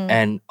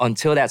 and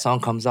until that song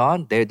comes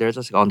on, they're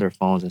just on their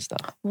phones and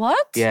stuff.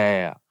 What?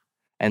 Yeah.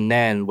 And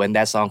then when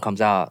that song comes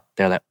out,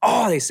 they're like,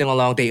 oh, they sing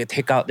along, they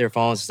take out their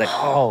phones. It's like,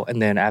 oh,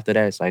 and then after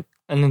that, it's like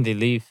And then they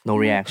leave. no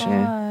reaction.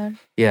 God.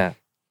 Yeah.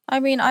 I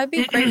mean, I'd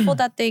be grateful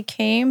that they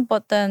came,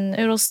 but then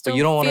it'll still But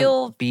you don't want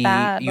feel to be,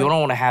 bad. you don't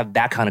want to have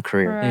that kind of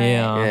career. Right.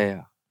 Yeah.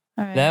 Yeah.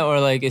 Alright. That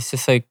or like it's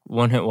just like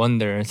one hit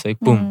wonder. It's like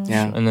boom.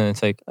 Yeah. And then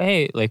it's like,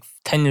 hey, like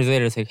 10 years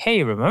later, it's like,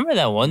 hey, remember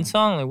that one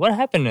song? Like what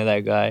happened to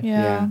that guy?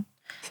 Yeah. Yeah.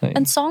 It's like,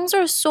 And songs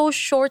are so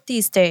short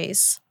these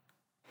days.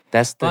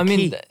 That's the I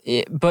mean,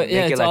 key. but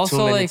yeah, Make it it's like 2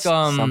 also like minutes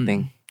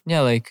something.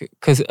 yeah, like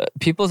because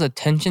people's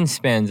attention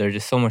spans are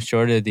just so much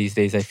shorter these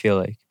days. I feel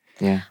like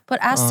Yeah. But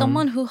as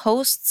someone who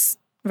hosts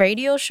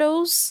radio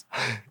shows,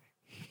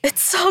 it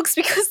sucks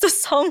because the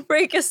song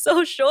break is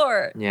so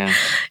short. Yeah.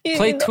 You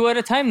play know, 2 at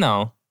a time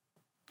now.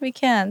 we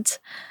can't.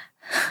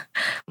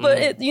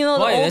 But the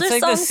Why? older It's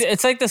like songs.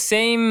 it's like the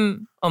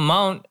same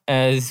amount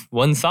as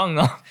one song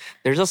now.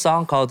 There's a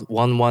song called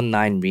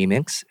 119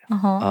 Remix.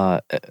 Uh-huh.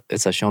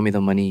 It's a Show Me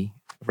the Money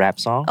rap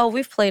song. Oh,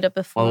 we've played it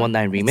before.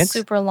 119 remix. It's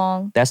super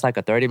long. That's like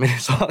a 30-minute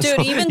song. Dude,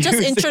 So even just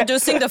you said-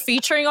 introducing the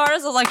featuring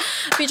artists is like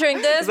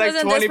featuring this It's like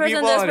person, 20 this person,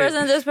 people this on it.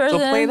 person, this person.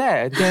 So play that.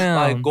 And just, Damn.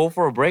 like go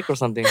for a break or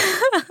something.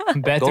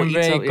 Bathroom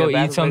break, go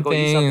eat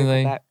something.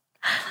 like Like, that.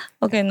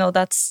 Okay, no,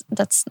 that's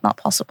not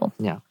possible.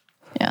 Yeah.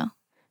 Yeah.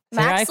 it's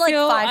like, Max like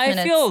 5 minutes.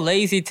 I feel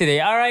lazy today.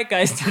 All right,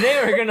 guys. Today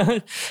we're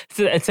gonna.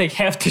 It's like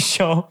half the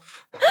show.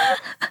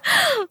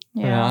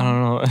 Yeah, I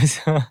don't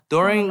know.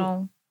 During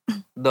know.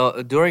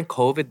 during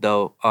COVID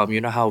though,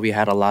 you know how we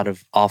had a lot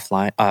of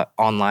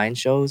online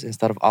shows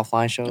instead of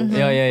offline shows. Mhm.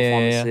 Yeah.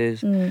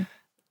 Performances. Mm.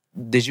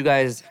 Did you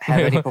guys have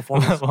any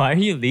performances? Why are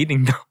you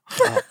leading though?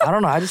 I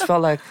don't know. I just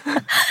felt like I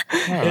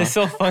don't know. It's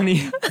so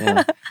funny.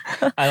 Yeah.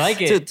 I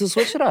like it. to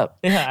switch it up.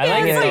 Yeah, I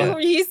like It's it.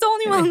 like, he's the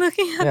only one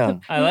looking at Yeah.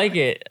 I like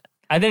it.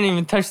 I didn't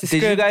even touch the Did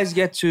script. you guys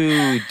get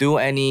to do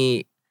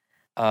any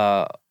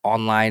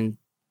online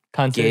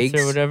Concerts gigs?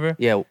 or whatever?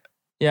 yeah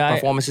Yeah,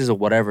 performances or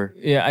whatever?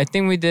 I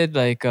think we did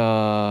like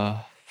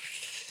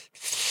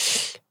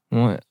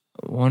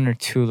one or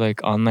two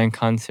like online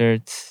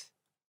concerts.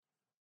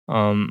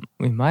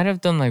 We might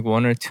have done like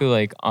one or two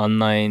like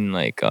online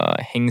like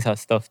행사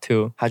stuff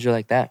too. How'd you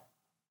like that?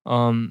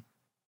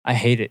 I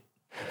hate it.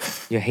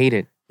 You hate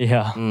it.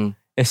 Yeah. Mm.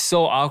 It's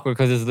so awkward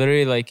because it's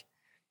literally like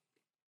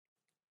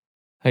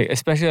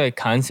especially like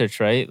concerts,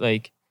 right?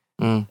 Like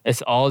Mm.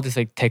 it's all just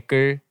like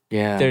ticker.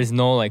 Yeah. There's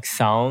no like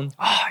sound.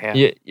 Ah,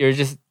 yeah. You're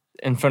just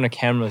in front of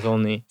cameras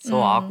only. So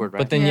Mm. awkward, right?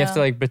 But then you have to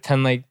Yeah. like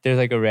pretend like there's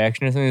like a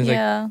reaction or something. It's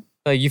Yeah.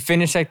 like you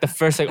finish like the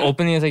first like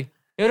opening. It's like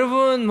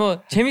여러분 뭐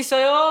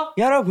재밌어요?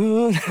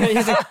 여러분.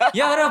 He's like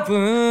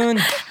여러분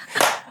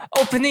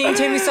오프닝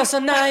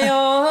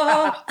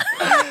재밌었었나요?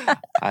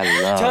 I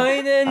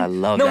저희는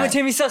love 너무 that.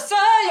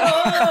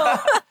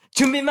 재밌었어요.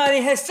 준비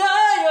많이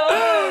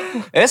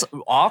했어요. It's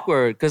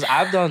awkward because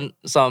I've done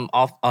some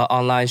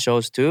online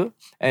shows too,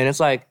 and it's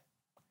like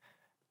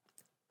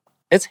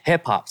it's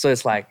hip hop, so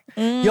it's like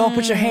yo,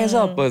 put your hands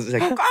up, but it's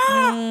like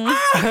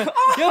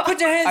Yo, put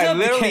your hands I up.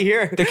 literally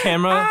hear the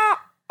camera.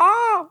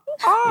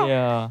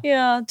 Yeah.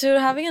 Yeah, dude,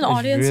 having an It's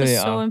audience really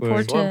is so awkward.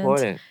 important. so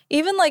important.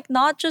 Even like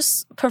not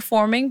just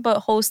performing,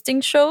 but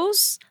hosting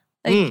shows,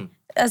 like Mm.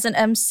 as an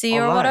MC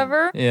or Online.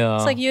 whatever. Yeah.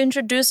 It's like you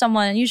introduce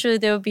someone, and usually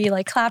they would be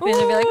like clapping, and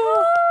they'll be like,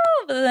 "Woo!"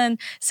 But then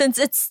since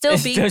it's still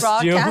It's being just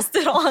you.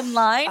 broadcasted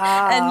online,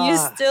 and you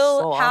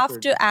still so have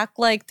awkward. to act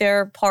like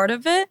they're part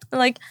of it,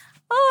 like,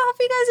 oh, I hope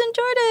you guys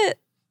enjoyed it.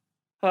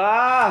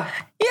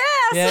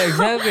 Yes. Yeah,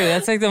 exactly.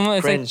 That's like the most.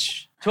 It's like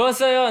Cringe.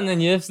 좋았어요, and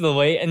then you have to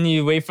wait, and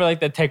you wait for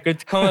like the ticker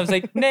to come up. It's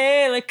like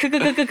네, like And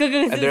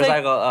there's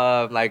like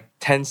a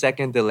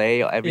 10-second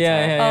delay every Yeah,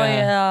 time. yeah. Oh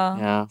yeah.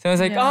 Yeah. So I was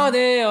like, Yeah.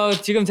 네,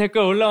 지금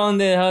댓글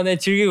올라오는데, 네,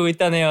 즐기고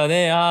있다네요,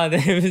 네, 네.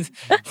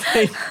 It's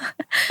like,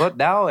 But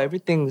now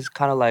everything's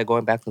kind of like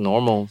going back to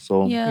normal.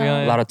 So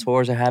Yeah. a lot of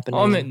tours are happening.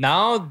 I mean,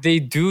 now they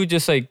do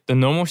just like the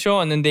normal show,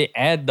 and then they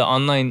add the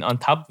online on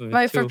top of it.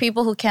 Right, too. for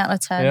people who can't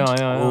attend.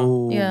 Yeah.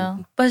 Oh. Yeah.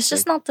 But it's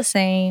just not the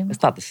same.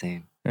 It's not the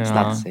same. It's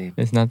not the same.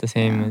 It's not the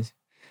same Yeah. as.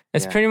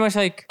 It's Yeah. pretty much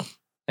like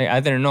I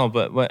don't know,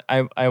 but what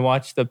I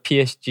watched the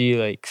PSG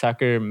like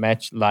soccer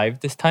match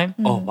live this time.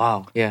 Oh, Mm.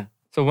 wow. Yeah.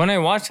 So when I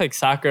watch like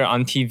soccer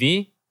on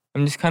TV,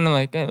 I'm just kind of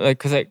like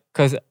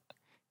because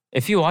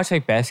if you watch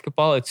like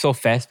basketball, it's so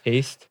fast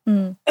paced.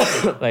 Mm.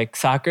 Like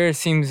soccer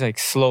seems like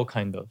slow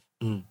kind of,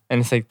 Mm.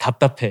 and it's like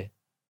답답해.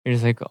 You're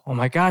just like, oh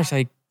my gosh,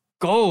 like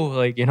go,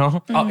 like you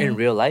know. Oh, in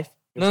real life?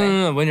 You're saying?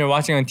 No. When you're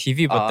watching on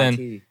TV, but On then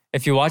TV.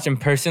 if you watch in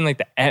person, like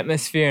the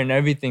atmosphere and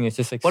everything is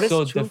just like But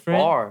so it's too different.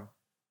 far.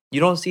 You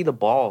don't see the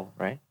ball,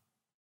 right?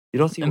 You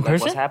don't see In like,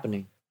 what's person?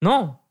 happening.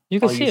 No, you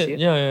can Oh, see you it. see it?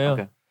 Yeah.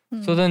 Okay.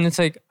 So then it's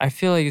like I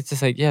feel like it's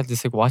just like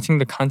just like watching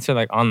the concert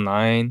like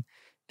online.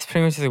 It's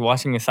pretty much just like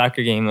watching a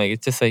soccer game. Like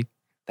it's just like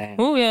Damn.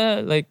 oh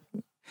yeah, like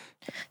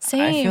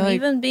Same. feel like-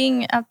 Even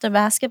being at the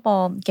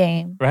basketball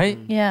game. right.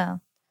 Yeah.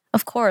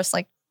 Of course.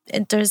 Like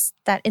there's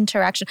that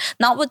interaction.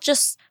 Not with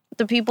just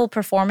the people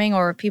performing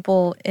or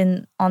people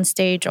on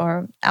stage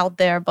or out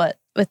there, but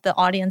with the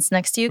audience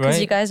next to you because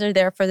Right. you guys are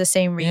there for the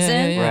same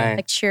reason. Yeah. Right.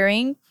 Like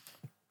cheering.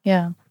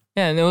 Yeah.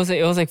 Yeah, and it was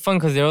like fun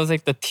because there was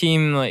like the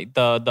team like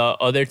the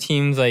other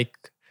teams like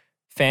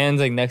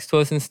fans like next to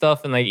us and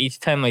stuff, and like each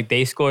time like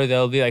they score,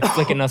 they'll be like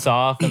flicking us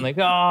off and like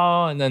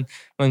oh, and then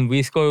when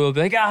we score, we'll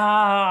be like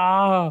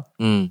ah,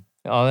 Mm.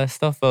 all that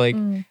stuff. But like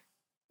Mm.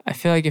 I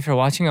feel like if you're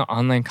watching an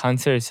online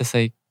concert, it's just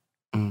like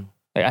Mm.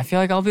 like I feel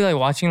like I'll be like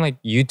watching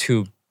like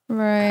YouTube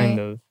Right. kind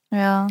of.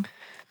 Yeah.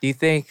 Do you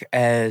think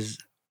as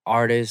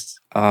artists,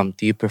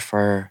 do you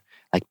prefer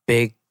like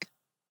big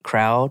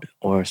crowd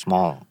or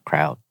small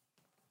crowd?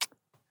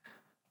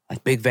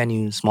 Like big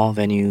venues, small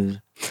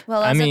venues.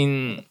 Well, I as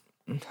mean,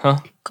 huh?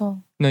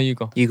 go. No, you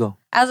go. You go.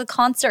 As a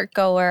concert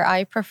goer,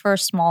 I prefer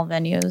small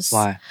venues.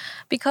 Why?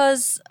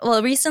 Because,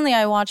 well, recently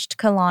I watched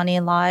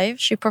Kalani live.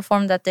 She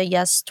performed at the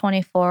Yes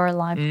 24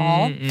 live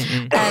hall.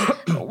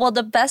 And, well,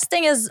 the best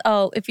thing is,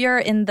 if you're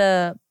in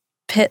the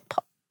pit,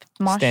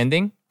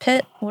 Standing?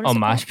 pit, what is Oh, it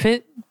mosh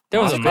pit?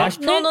 There was a Mosh mosh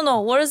pit? pit?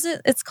 No. What is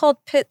it? It's called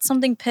pit,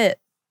 something pit.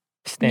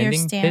 Standing You're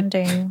pit?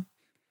 standing.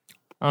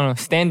 I don't know.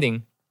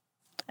 Standing.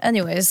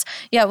 Anyways,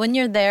 yeah, when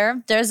you're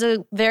there, there's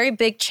a very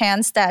big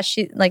chance that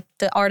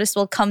the artist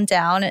will come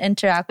down and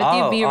interact with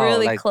you, be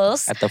really like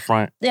close. at the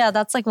front. Yeah,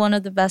 that's like one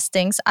of the best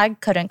things. I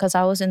couldn't because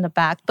I was in the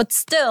back. But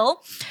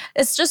still,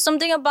 it's just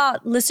something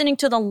about listening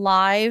to the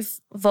live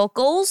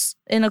vocals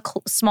in a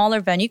smaller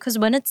venue. Because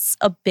when it's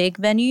a big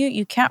venue,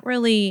 you can't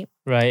really...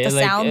 Right. The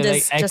sound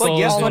is just echoes all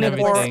Yes, over and the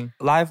board. everything.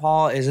 Live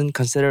Hall isn't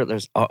considered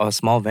a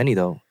small venue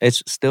though.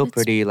 It's still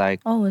pretty like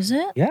Oh, is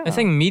it? yeah. It's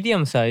like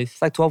medium size.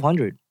 It's like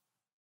 1,200.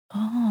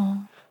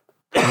 Oh.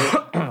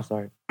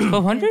 Sorry.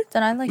 1,200?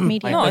 Then I like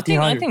medium. No, I think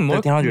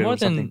 1,500 more or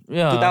than something.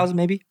 yeah. 2,000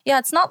 maybe. Yeah,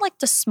 it's not like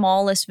the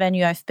smallest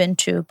venue I've been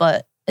to,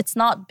 but it's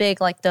not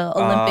big like the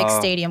Olympic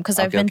Stadium because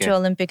I've okay, been okay. to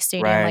Olympic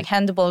Stadium, Right. like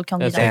handball That's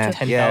경기장. like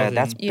 10,000. Yeah,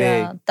 that's big.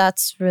 Yeah,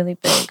 that's really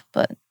big.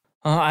 But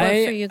what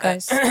for you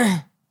guys?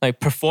 Like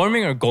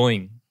performing or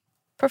going?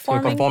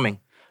 Performing?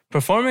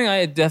 Performing,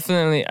 I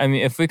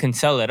mean, if we can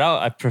sell it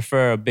out, I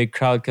prefer a big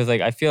crowd because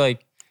like I feel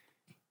like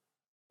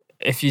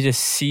if you just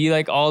see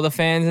like all the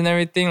fans and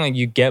everything, like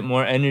you get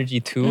more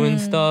energy too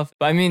and stuff.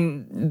 But I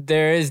mean,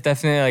 there is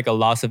definitely like a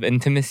loss of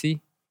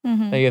intimacy.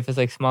 Mm-hmm. Like if it's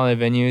like smaller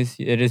venues,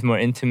 it is more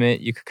intimate.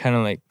 You could kind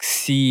of like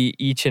see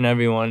each and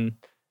every one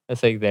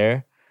that's like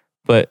there.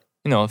 But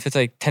you know, if it's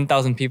like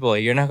 10,000 people,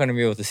 like you're not gonna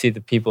be able to see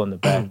the people in the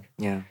back.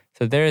 Yeah.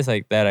 So there is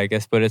like that, I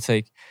guess. But it's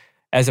like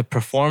as a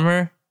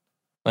performer,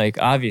 like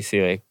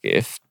obviously, like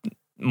if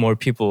more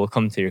people will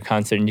come to your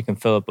concert and you can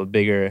fill up a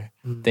bigger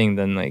thing,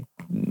 then like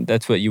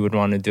that's what you would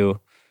want to do.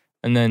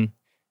 And then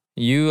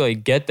you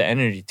like get the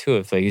energy too.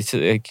 If like it's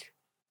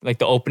like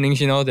the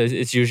openings, you know,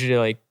 it's usually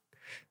like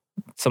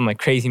some like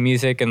crazy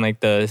music and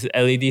like the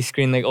LED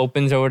screen like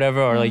opens or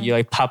whatever, or like you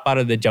like pop out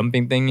of the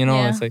jumping thing, you know.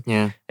 Yeah. It's like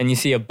Yeah. and you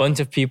see a bunch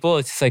of people.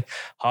 It's just like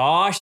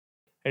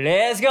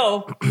let's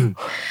go.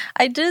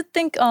 I did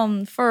think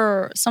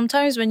for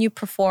sometimes when you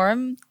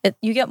perform,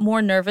 you get more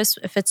nervous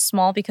if it's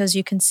small because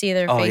you can see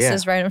their Oh,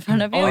 faces right in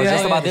front of you. I was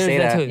just about to there's say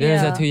that. too.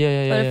 There's Yeah. that too.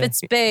 Yeah. But if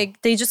it's big,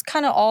 they just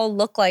kind of all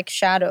look like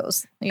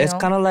shadows. It's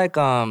kind of like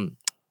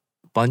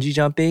bungee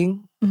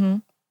jumping Mm-hmm.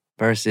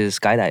 versus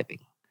skydiving.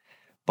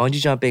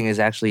 Bungee jumping is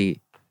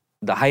actually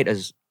the height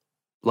is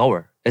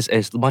lower.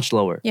 It's much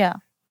lower. Yeah.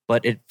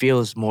 But it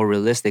feels more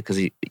realistic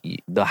because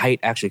the height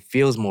actually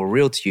feels more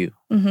real to you.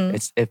 Mm-hmm.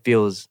 It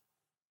feels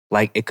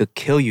like it could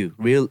kill you.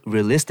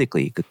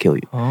 Realistically, it could kill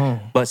you. Oh.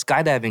 But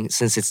skydiving,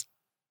 since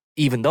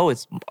even though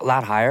it's a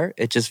lot higher,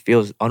 it just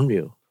feels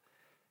unreal.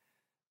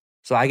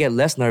 So I get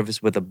less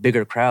nervous with a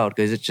bigger crowd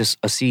because it's just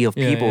a sea of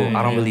people.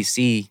 I don't really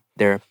see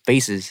their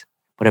faces.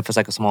 But if it's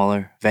like a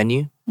smaller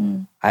venue,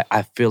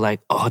 I feel like,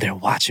 oh, they're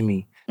watching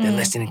me. They're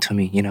listening to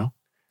me, you know?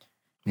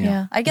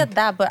 Yeah, I get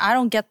that, but I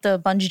don't get the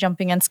bungee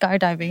jumping and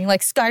skydiving. Like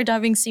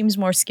skydiving seems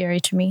more scary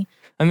to me.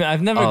 I mean,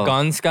 I've never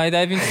gone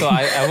skydiving, so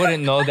I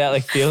wouldn't know that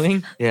like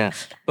feeling. Yeah.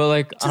 But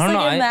like, Just I don't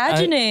like know.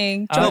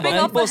 imagining jumping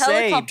off a People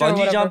say helicopter or bungee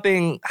whatever.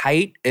 jumping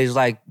height is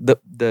like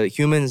the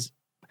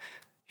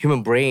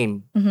human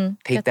brain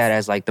take that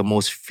as like the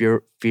most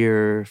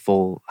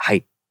fearful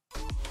height.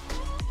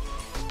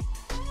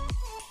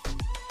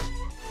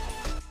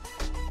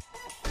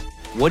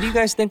 What do you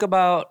guys think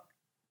about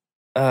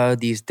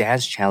these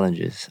dance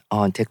challenges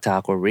on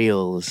TikTok or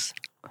Reels?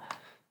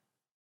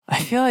 I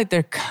feel like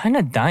they're kind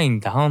of dying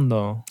down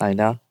though, I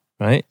know.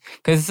 right?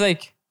 Because it's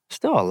like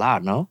Still a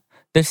lot, no?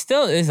 there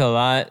still is a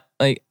lot.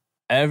 Like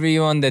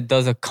everyone that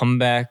does a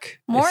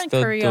comeback More is in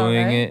still Korea,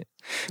 doing right? it.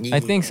 I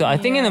think so. I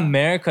think in Yeah.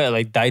 America it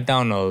like died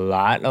down a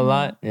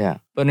lot. Yeah.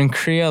 But in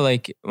Korea,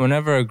 like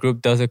whenever a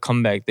group does a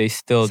comeback, they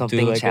still Something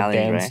do like challenge,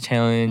 a dance right?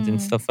 challenge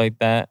and stuff like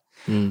that.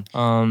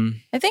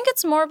 I think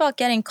it's more about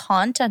getting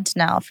content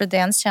now for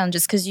dance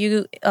challenges because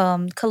you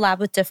collab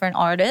with different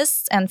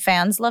artists and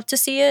fans love to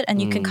see it,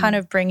 and you can kind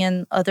of bring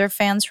in other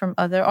fans from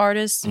other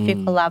artists if you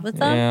collab with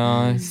them.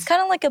 Yeah. It's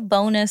kind of like a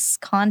bonus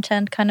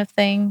content kind of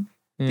thing.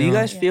 Do you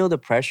guys feel the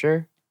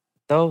pressure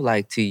though,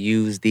 like to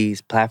use these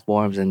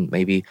platforms and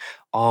maybe,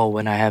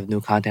 when I have new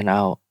content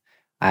out,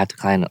 I have to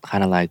kind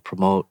of like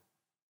promote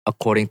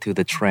according to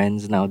the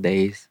trends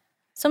nowadays?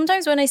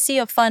 Sometimes when I see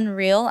a fun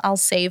reel, I'll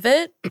save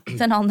it.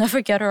 Then I'll never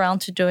get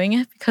around to doing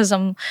it because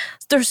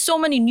there's so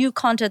many new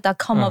content that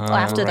come up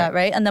after that,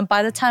 right? And then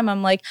by the time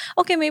I'm like,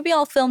 okay, maybe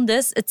I'll film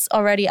this, it's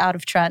already out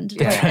of trend.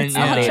 Yeah. Like, it's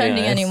not Yeah.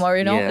 trending Yes. anymore,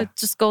 you know? Yeah. It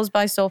just goes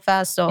by so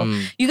fast. So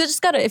you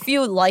just gotta, if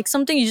you like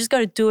something, you just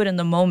gotta do it in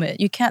the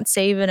moment. You can't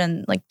save it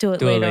and like do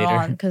it later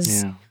on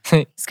because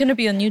Yeah. it's gonna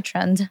be a new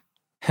trend.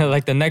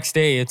 Like the next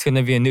day, it's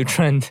gonna be a new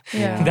trend.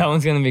 Yeah. That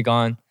one's gonna be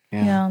gone.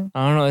 Yeah. I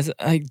don't know.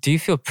 Like, do you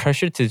feel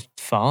pressure to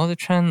follow the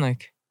trend?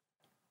 Like,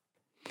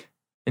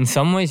 in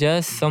some ways,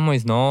 yes. Some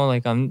ways, no.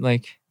 Like,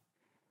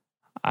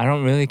 I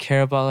don't really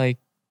care about like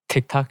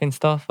TikTok and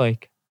stuff.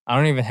 Like, I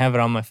don't even have it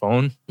on my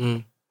phone.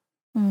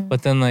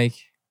 But then, like,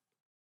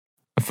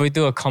 if we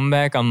do a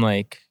comeback, I'm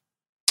like,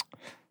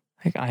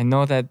 I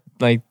know that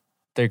like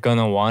they're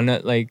gonna want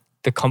it. Like,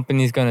 the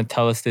company's gonna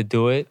tell us to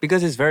do it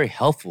Because it's very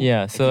helpful.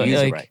 Yeah. if So you use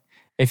it like, right.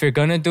 if you're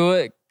gonna do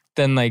it,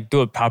 then like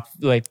do it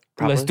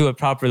let's do it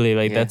properly.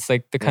 Like that's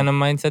like the kind of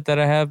mindset that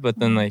I have. But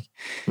then like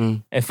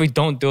if we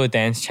don't do a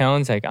dance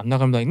challenge, like I'm not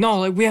gonna be like, no,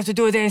 like we have to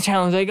do a dance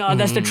challenge. Like, oh,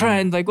 that's the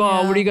trend. Like,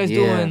 oh, what are you guys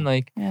doing?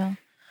 Like,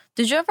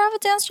 Did you ever have a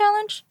dance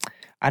challenge?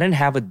 I didn't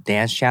have a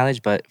dance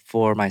challenge, but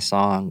for my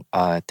song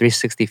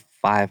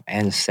 365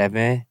 and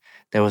 7,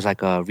 there was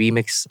like a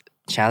remix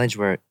challenge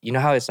where you know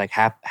how it's like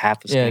half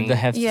a screen the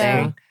half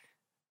thing.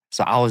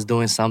 So I was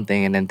doing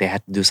something and then they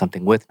had to do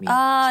something with me.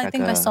 I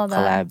think I saw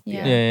that. Collab.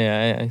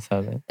 Yeah, I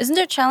saw that. Isn't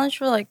there a challenge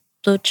for like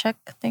blue check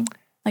thing?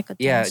 Like a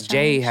dance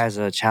Jay challenge? has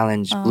a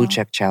challenge, blue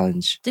check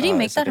challenge. Did he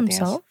make it's like that a dance.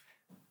 himself?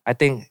 I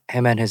think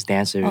him and his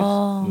dancers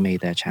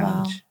made that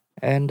challenge.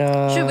 Wow. And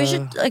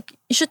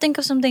you should think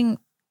of something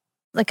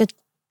like a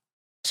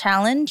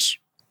challenge,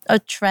 a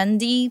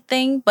trendy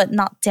thing, but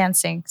not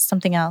dancing,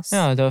 something else.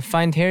 No, the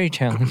Find Harry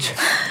challenge.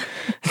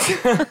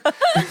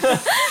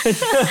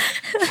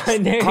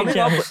 coming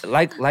up,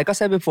 like I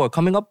said before,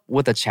 coming up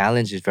with a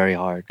challenge is very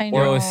hard. I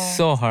know. It was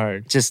so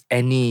hard. Just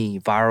any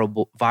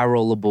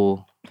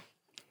viralable.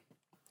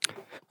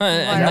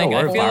 And like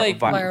I feel like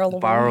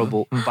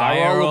viralable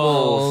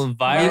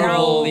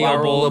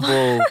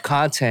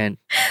content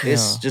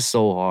is just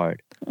so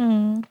hard.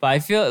 But I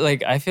feel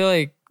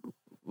like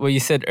what you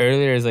said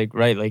earlier is like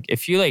right. Like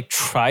if you like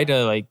try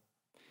to like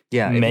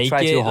make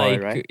try it too hard,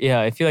 like right?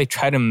 if you like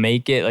try to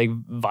make it like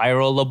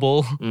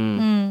viralable,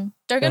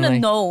 they're gonna like,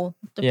 know.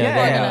 The people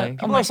are gonna.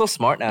 People are so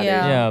smart nowadays.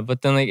 Yeah,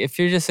 but then like if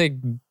you're just like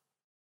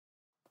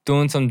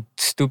doing some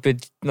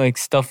stupid like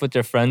stuff with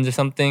your friends or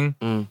something,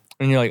 and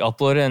you like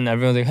upload it, and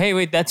everyone's like, "Hey,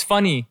 wait, that's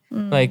funny!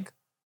 Like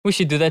we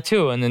should do that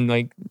too." And then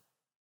like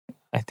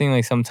I think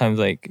like sometimes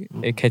like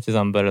it catches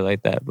on better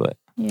like that. But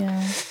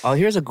oh,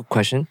 here's a good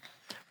question.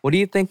 What do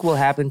you think will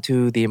happen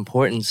to the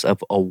importance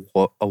of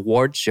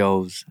award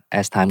shows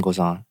as time goes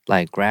on,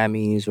 like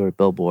Grammys or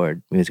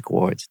Billboard Music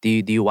Awards? Do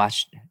you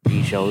watch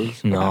these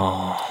shows?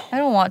 No, I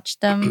don't watch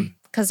them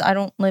because I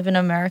don't live in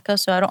America,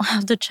 so I don't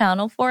have the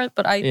channel for it.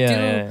 But I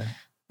do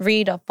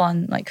read up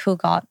on like who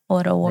got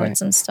what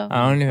awards and stuff.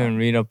 I don't even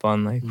read up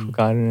on like who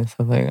got it and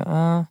stuff like.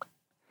 Are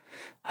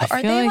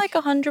they like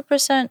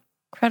 100%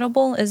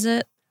 credible? Is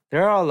it?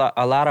 There are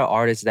a lot of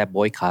artists that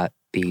boycott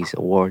these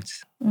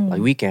awards.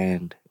 Like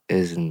Weeknd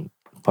isn't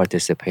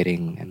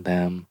participating in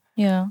them.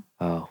 Yeah.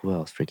 Who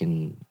else?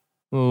 Freaking.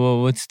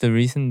 Well, what's the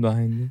reason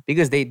behind it?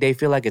 Because they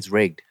feel like it's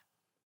rigged.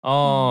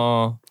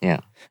 Oh. Yeah.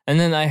 And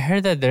then I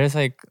heard that there's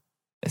like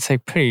it's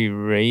like pretty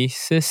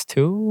racist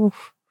too.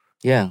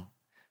 Yeah.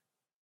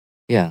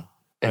 Yeah.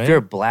 Right? If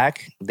you're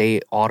black, they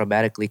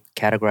automatically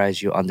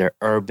categorize you under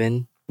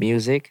urban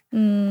music,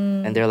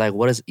 and they're like,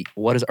 "What does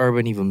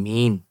urban even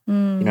mean?" You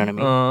know what I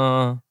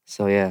mean?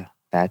 So yeah,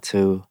 that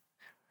too.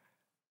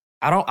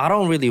 I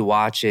don't really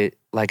watch it.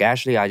 Like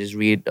actually, I just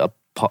read up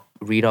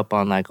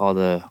on like all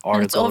the articles.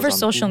 And it's over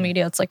social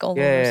media. It's like all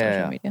over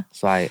social media.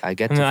 So I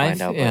get to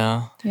find out.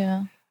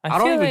 Yeah. I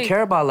don't even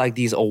care about like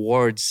these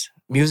awards,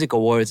 music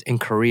awards in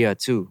Korea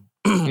too,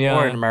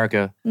 or in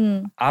America.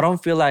 I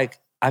feel like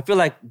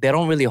they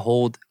don't really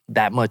hold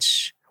that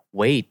much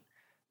weight,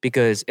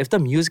 because if the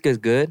music is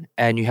good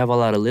and you have a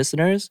lot of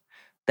listeners,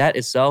 that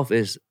itself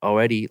is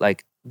already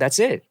like that's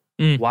it.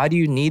 Why do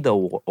you need the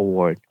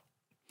award?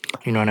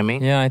 You know what I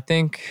mean? Yeah, I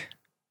think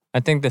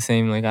the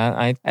same. Like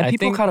I people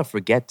think, kind of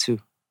forget too.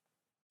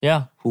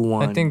 Yeah, who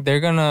won? I think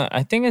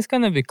it's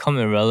gonna become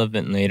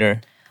irrelevant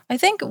later. I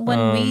think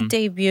when we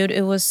debuted,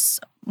 it was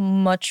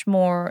much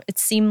more. It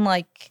seemed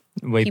like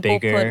way people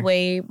bigger.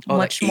 put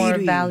much more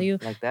value.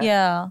 Like that?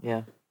 Yeah.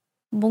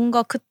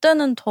 뭔가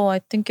그때는 더 I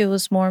think it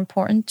was more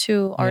important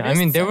to artists. I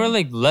mean, there were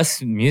like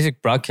less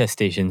music broadcast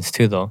stations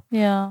too, though.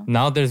 Yeah.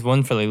 Now there's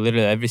one for like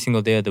literally every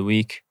single day of the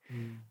week,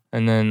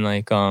 and then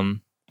like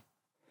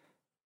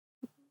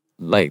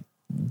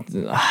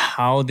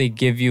how they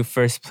give you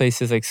first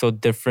place is like so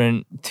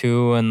different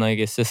too, and like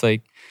it's just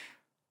like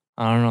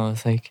I don't know.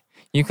 It's like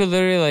you could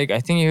literally like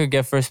I think you could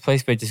get first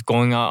place by just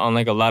going out on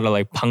like a lot of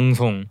like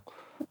방송.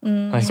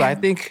 Like, so I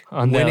think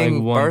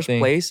winning first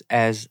place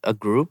as a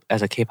group,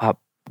 as a K-pop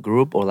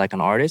group or like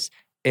an artist,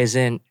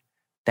 isn't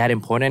that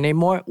important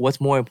anymore. What's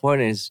more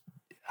important is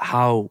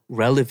how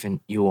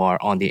relevant you are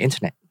on the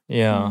internet.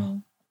 Yeah.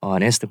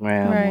 On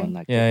Instagram, on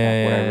like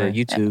TikTok, whatever,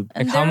 YouTube.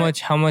 Like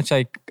how much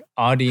like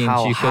audience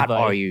how you hot could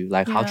like, are you?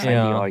 Like how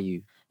trendy are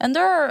you? And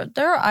there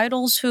are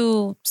idols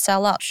who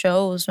sell out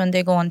shows when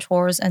they go on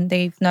tours and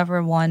they've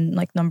never won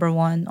like number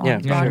one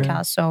on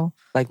broadcast. So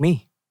like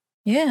me.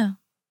 Yeah.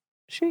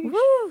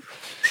 Woo.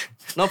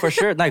 No, for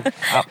sure. Like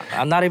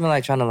I'm not even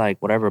like trying to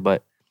like whatever,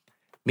 but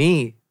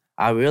me,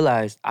 I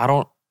realized I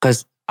don't,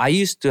 because I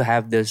used to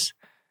have this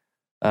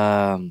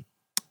not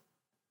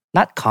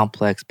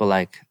complex, but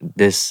like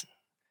this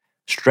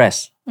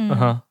stress.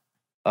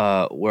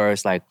 Where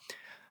it's like,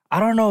 I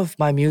don't know if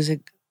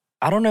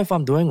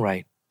I'm doing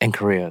right in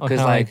Korea. Because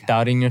like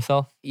doubting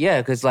yourself?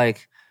 Yeah, because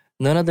like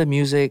none of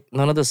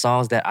the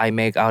songs that I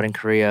make out in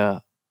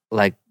Korea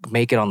like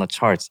make it on the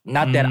charts.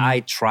 Not that I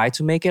try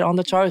to make it on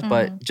the charts,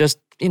 but just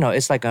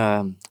it's like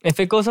If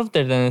it goes up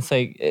there, then it's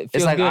like it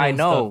feels it's like good I and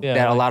know stuff. Yeah,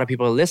 that a like- lot of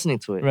people are listening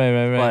to it. Right,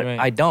 But right.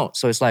 I don't.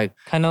 So it's like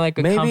Kind of like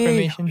a maybe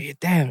confirmation.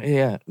 damn,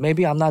 yeah,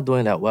 maybe I'm not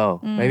doing that well.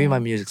 Maybe my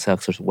music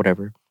sucks or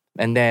whatever.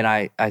 And then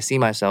I see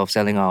myself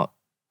selling out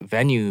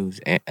venues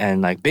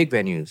and like big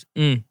venues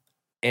Mm.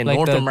 in Like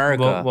North the-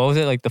 America. What was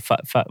it like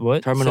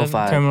what Terminal 7?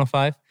 5. Terminal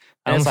 5.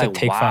 I And it's almost like said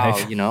Take wow,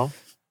 5.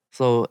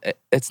 So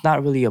it's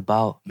not really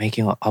about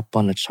making it up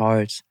on the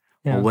charts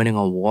Yeah. or winning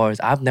awards.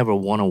 I've never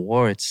won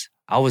awards.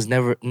 I was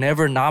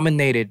never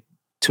nominated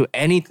to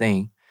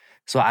anything.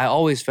 So I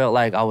always felt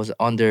like I was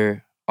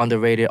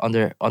underrated,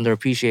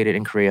 underappreciated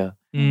in Korea.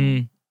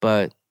 Mm.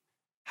 But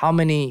how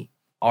many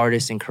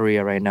artists in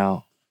Korea right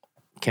now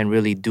can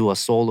really do a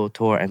solo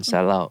tour and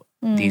sell out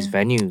these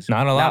venues?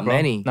 Not a lot, Not bro.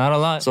 many. Not a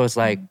lot. So it's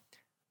like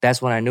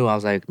that's when I knew I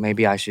was like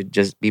maybe I should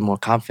just be more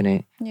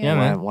confident Yeah, in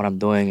man. what I'm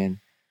doing and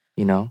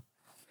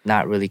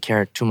not really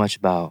care too much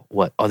about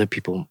what other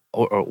people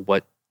or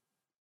what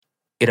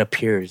it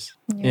appears.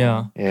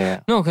 Yeah.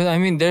 Yeah. No, because I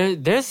mean,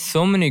 there's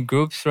so many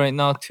groups right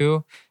now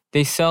too.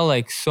 They sell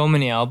like so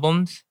many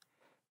albums,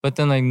 but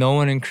then like no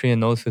one in Korea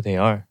knows who they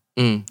are.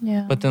 Mm.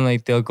 Yeah. But then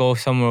like they'll go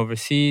somewhere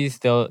overseas.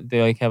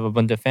 They like have a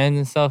bunch of fans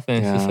and stuff,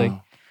 and it's just like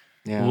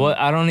what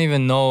I don't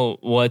even know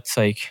what's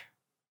like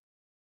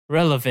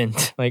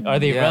relevant. Like, are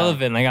they Yeah.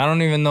 relevant? Like, I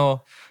don't even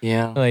know.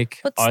 Yeah. Like,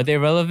 But are they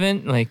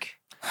relevant? Like,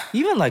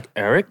 Even like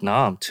Eric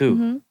Nam too.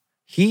 Mm-hmm.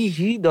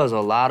 He does a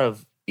lot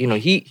of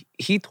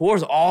he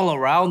tours all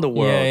around the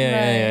world.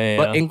 yeah.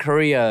 But in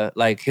Korea,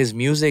 like his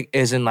music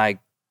isn't like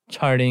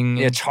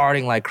charting,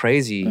 charting like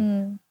crazy.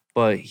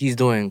 But he's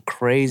doing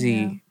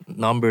crazy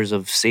numbers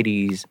of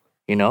cities,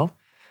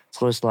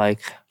 So it's like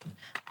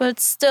But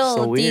still,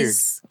 So weird.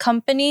 these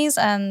companies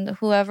and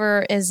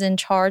whoever is in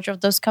charge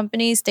of those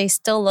companies, they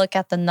still look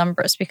at the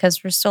numbers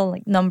because we're still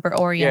like number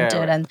oriented,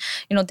 right.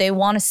 and they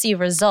want to see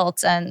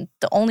results. And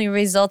the only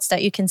results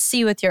that you can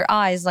see with your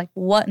eyes, like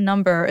what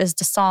number is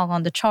the song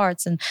on the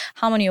charts and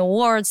how many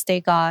awards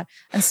they got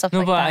and stuff No,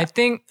 like but that. I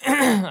think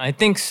I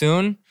think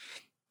soon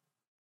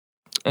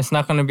it's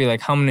not gonna be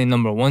like how many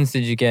number ones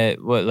did you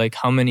get? What like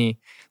how many?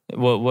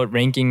 What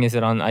ranking is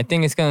it on? I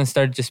think it's gonna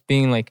start just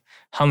being like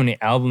how many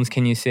albums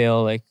can you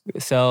sell? Like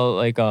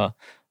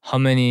how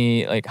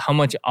many like how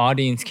much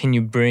audience can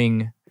you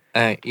bring?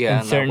 in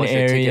certain what's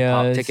your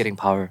areas. ticketing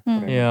power.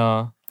 whatever.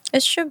 Yeah,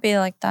 It should be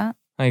like that.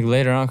 like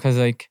later on, because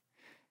like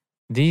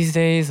these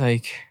days,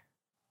 like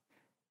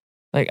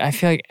I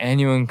feel like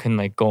anyone can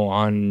like go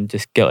on and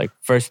just get like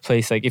first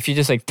place. Like if you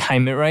just like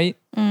time it right,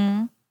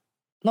 Mm.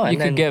 No, you and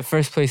could then get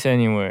first place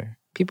anywhere.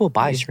 people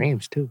buy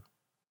streams too.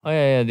 Oh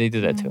yeah, they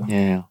do that too.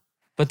 Yeah.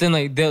 But then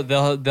like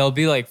they'll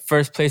be like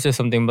first place or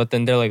something, but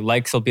then their like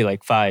likes will be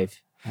like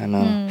 5. I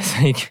know. It's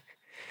like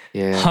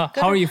Yeah.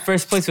 how are you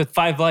first place with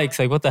 5 likes?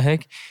 Like what the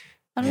heck?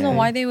 I don't know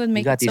why they would You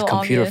make got it these so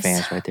computer obvious.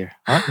 fans right there.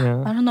 Huh?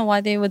 Yeah. I don't know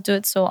why they would do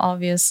it so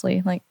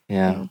obviously. Like,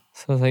 Yeah.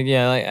 So it's like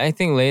like I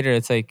think later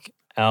it's like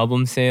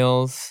album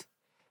sales.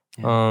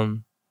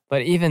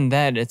 But even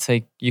that it's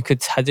like you could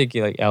take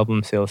like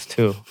album sales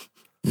too.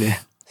 Yeah.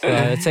 So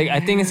it's like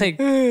I think it's like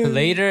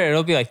later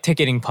it'll be like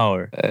ticketing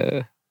power.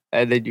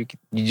 And then you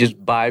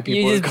just buy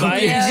people. You just buy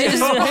Yeah, you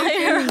just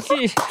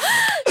buy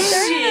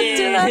Shit.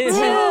 do that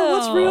too.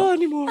 What's real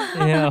anymore?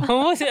 Yeah.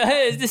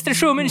 Is this the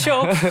Truman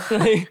Show?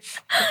 Like,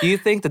 Do you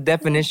think the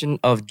definition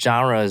of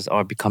genres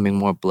are becoming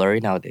more blurry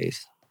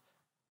nowadays?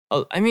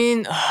 I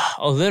mean,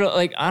 a little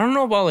like I don't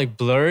know about like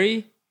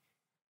blurry,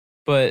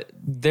 but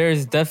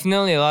there's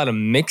definitely a lot of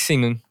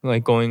mixing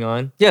like going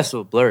on. Yeah,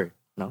 so blurry.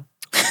 No.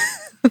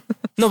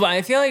 No, but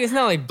I feel like it's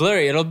not like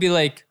blurry. It'll be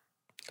like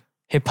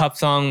hip hop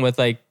song with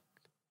like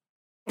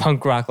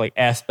punk rock like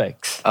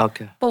aspects.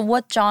 Okay. But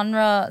what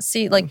genre?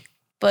 See, like,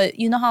 but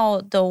you know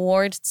how the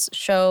awards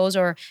shows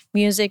or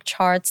music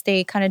charts,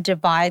 they kind of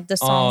divide the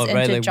songs into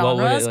like what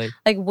would genres. it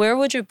Like, where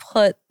would you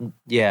put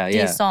Yeah,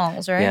 yeah. these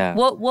songs, right? Yeah.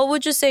 What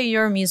would you say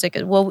your music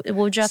is? What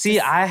would you have See,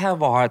 to I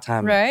have a hard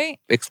time right?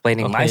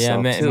 explaining Okay,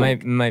 myself yeah, too.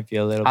 it might be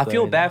a little. I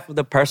feel blurry. bad for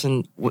the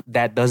person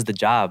that does the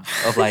job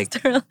of like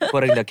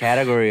putting the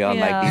category on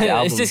like these Yeah.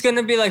 albums. It's just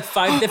gonna be like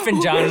 5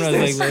 different genres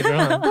like later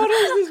on. What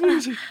is this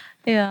music?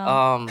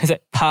 Yeah. It's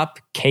like pop,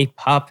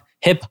 K-pop,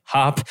 hip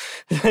hop.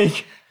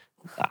 Like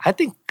I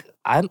think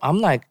I'm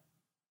like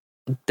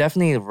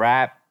definitely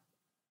rap,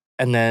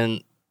 and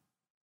then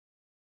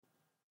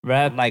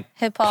rap, like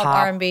Hip hop, pop,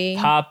 R&B.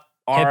 pop,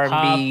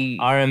 R&B.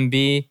 hip-hop,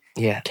 R&B,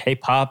 yeah,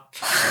 K-pop,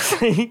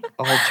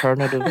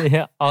 alternative,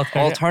 yeah,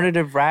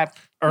 alternative rap.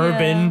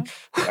 urban,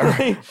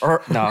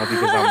 No,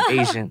 because I'm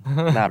Asian,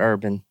 not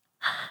urban.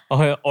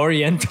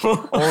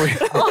 Oriental. Oh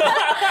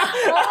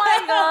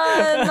my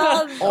god,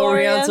 not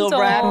Oriental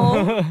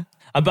rap.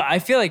 But I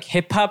feel like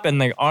hip hop and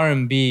like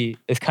R&B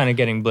is kind of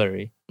getting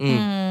blurry.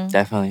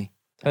 Definitely.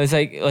 It's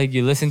like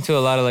you listen to a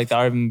lot of like the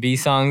R&B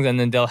songs, and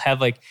then they'll have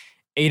like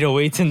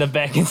 808s in the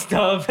back and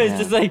stuff.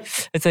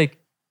 It's like,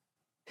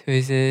 who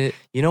is it?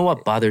 You know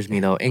what bothers me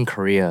though in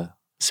Korea,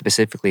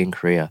 specifically in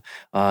Korea,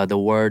 the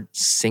word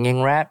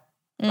singing rap.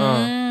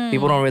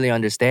 People don't really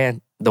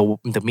understand the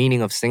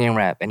meaning of singing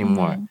rap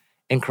anymore.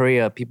 In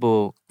Korea,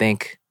 people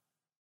think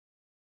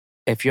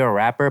if you're a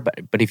rapper,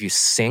 but if you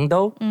sing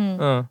though,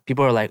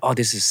 people are like, oh,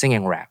 this is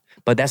singing rap.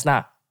 But that's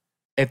not.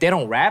 If they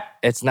don't rap,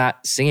 it's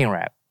not singing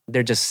rap.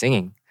 They're just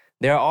singing.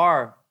 There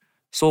are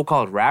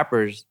so-called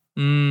rappers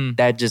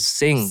that just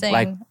sing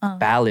like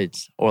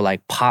ballads or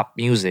like pop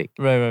music.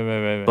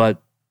 Right.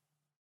 But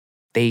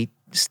they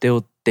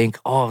still think,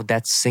 oh,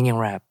 that's singing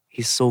rap.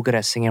 He's so good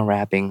at singing,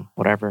 rapping,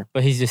 whatever.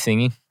 But he's just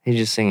singing. He's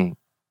just singing.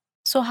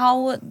 So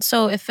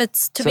if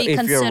it's to be if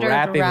considered you're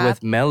rapping rap,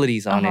 with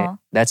melodies on it,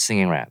 that's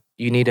singing rap.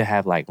 You need to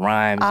have like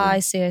rhymes. I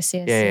see.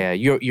 Yeah.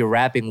 You're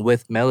rapping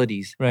with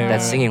melodies. Right,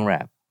 that's right. singing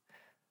rap.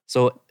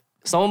 So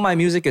some of my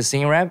music is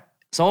singing rap.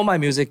 Some of my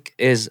music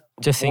is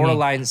Just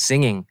borderline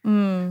singing.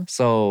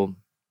 So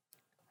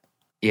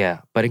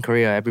yeah, but in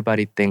Korea,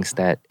 everybody thinks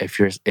that if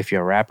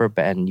you're a rapper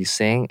and you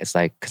sing, it's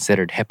like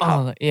considered hip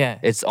hop. Oh, yeah.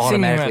 It's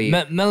automatically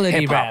melody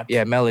hip-hop. rap.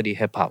 Yeah, melody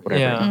hip hop,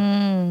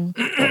 whatever.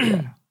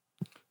 Yeah.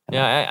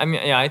 Yeah, I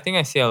mean, I think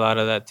I see a lot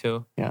of that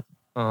too. Yeah.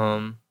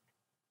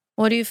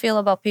 What do you feel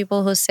about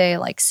people who say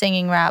like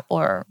singing rap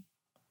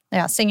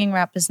singing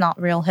rap is not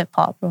real hip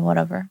hop or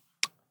whatever?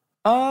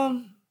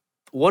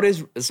 What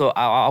is so?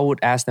 I would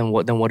ask them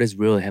what is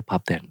real hip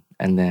hop then,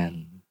 and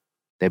then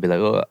they'd be like,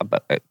 oh,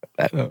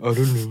 I don't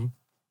know.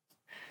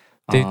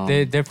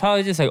 They're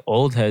probably just like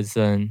old heads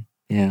then.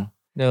 Yeah.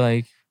 They're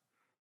like,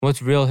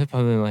 what's real hip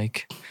hop? They're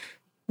like,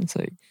 it's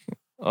like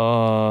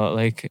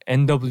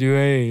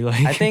NWA.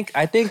 Like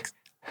I think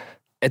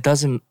it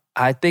doesn't.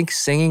 I think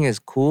singing is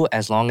cool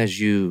as long as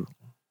you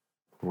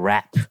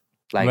rap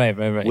like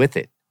right. with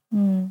it.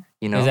 Mm.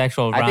 You know, There's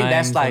actual I think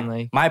that's rhymes like,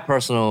 and, my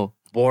personal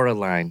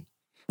borderline,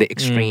 the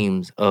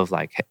extremes of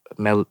like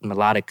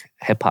melodic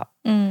hip hop.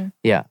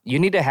 Yeah, you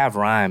need to have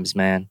rhymes,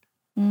 man.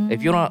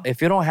 If you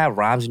don't have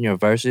rhymes in your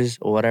verses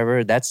or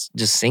whatever, that's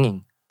just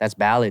singing. That's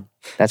ballad.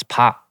 That's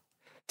pop.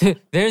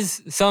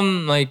 There's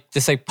some like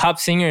just like pop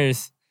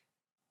singers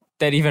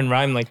that even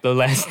rhyme like the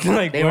last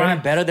like They word.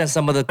 rhyme better than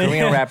some of the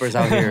Korean rappers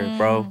out here,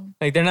 bro.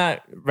 Like they're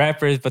not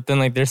rappers, but then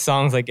like their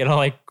songs like it'll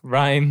like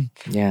rhyme.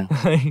 Yeah.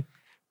 Like,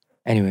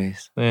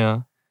 Anyways,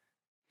 yeah.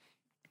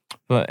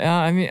 But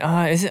I mean,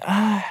 is it?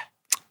 I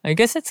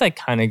guess it's like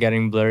kind of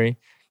getting blurry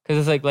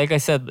because it's like I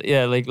said,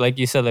 yeah, like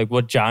you said, like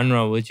what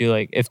genre would you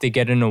like if they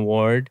get an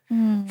award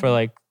for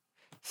like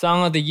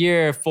song of the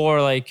year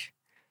for like,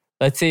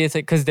 let's say it's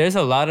like because there's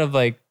a lot of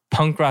like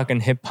punk rock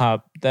and hip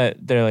hop that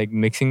they're like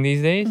mixing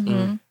these days.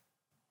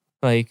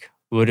 Like,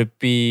 would it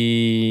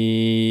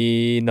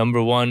be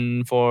number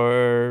one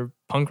for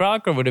punk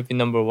rock or would it be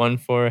number one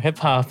for hip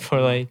hop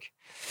or like?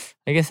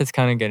 I guess it's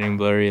kind of getting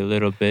blurry a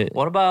little bit.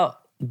 what about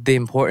the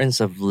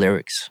importance of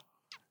lyrics?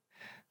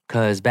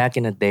 Because back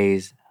in the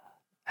days,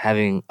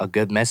 having a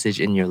good message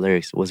in your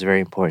lyrics was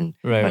very important.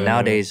 Right, But right,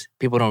 nowadays,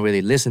 people don't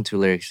really listen to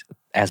lyrics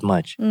as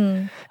much.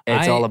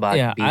 It's all about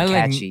being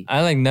catchy.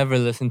 I like never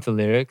listen to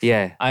lyrics.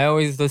 Yeah, I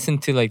always listen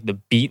to like the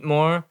beat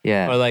more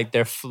yeah. or like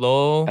their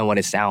flow And what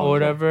it sounds or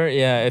like. whatever.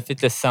 Yeah, if it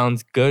just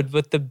sounds good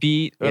with the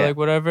beat or Yeah. like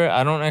whatever.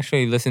 I don't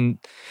actually listen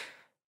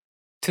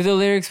to the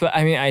lyrics, but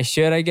I mean, I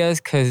should, I guess,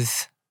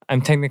 because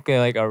I'm technically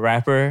like a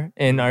rapper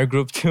in our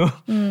group too.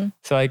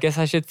 So I guess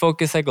I should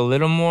focus like a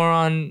little more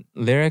on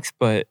lyrics,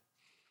 but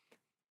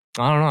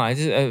I don't know. I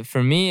just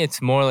for me,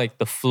 it's more like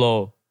the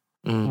flow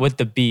with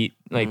the beat.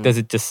 Like, does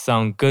it just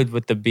sound good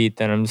with the beat?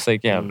 Then I'm just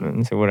like, yeah,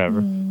 man, so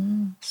whatever.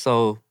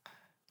 So,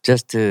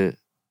 just to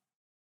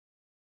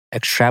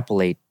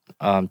extrapolate,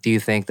 do you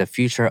think the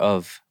future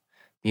of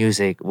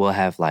music will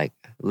have like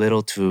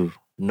little to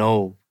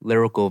no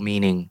lyrical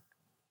meaning,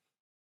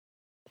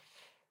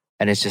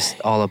 and it's just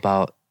all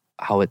about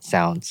how it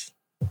sounds?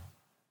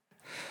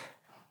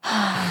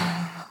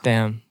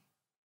 Damn.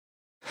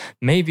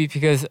 Maybe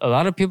because a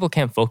lot of people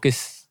can't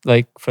focus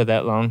like for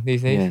that long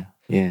these days.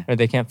 Yeah. Or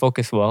they can't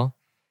focus well.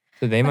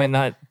 So they might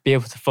not be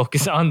able to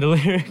focus on the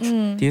lyrics.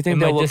 Do you think It there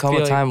might will just come be a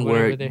like time where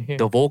whatever they're hearing.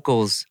 the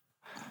vocals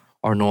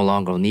are no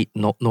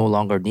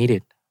longer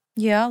needed?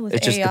 Yeah, with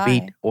It's just AI. the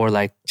beat or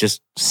like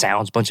just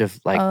sounds, bunch of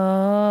like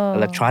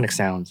electronic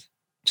sounds,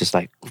 just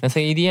like, That's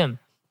like EDM.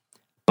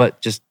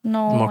 but just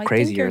No, more I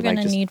crazier, think you're like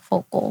gonna just- need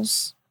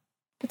vocals.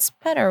 It's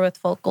better with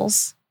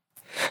vocals.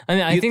 I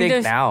mean, I think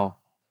there's now.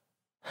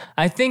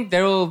 I think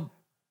there will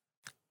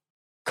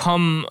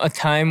come a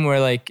time where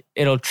like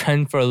it'll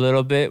trend for a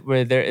little bit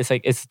where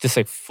it's just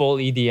like full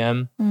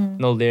EDM,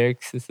 no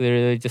lyrics. It's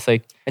literally just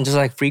like And just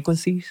like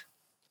frequencies.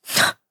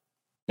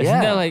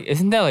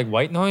 isn't that like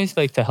white noise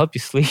like to help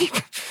you sleep?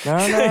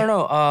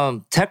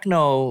 No.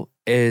 Techno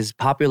is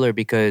popular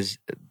because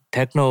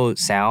techno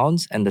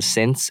sounds and the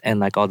synths and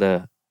like all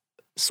the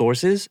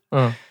sources,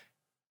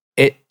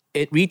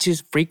 it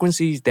reaches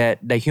frequencies that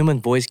the human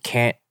voice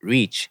can't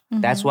reach.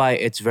 That's why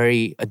it's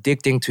very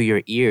addicting to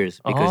your ears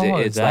because Oh,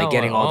 it's that like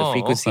getting all the one. Oh,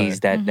 frequencies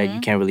okay. that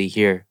you can't really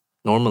hear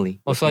normally.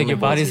 with Also, like your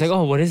human body's voices. like,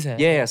 oh, what is that?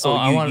 Yeah. So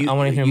I want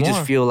to hear you more.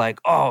 just feel like,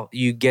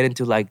 you get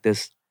into like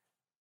this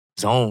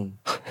zone.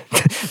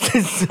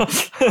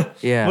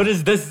 Yeah. What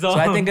is this song? So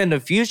I think in the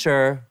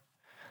future,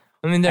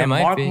 I mean, there and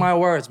might mark be. my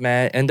words,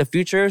 man, in the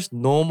future,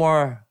 no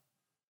more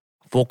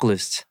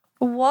vocalists.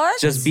 What?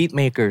 Just beat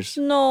makers,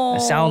 no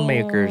sound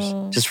makers,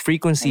 just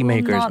frequency I will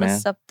makers, not man.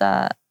 accept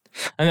that.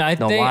 I mean, I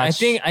No, think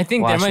there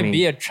watch might me.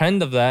 be a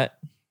trend of that,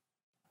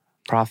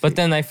 Profit. but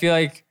then I feel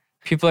like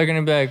people are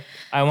gonna be like,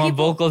 I want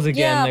vocals again,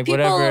 Yeah, like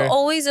people whatever.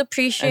 always And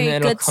appreciate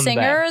then it'll good come back.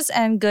 singers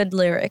and good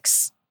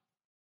lyrics.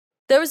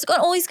 There's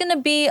always gonna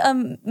be a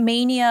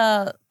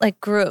mania like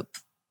group.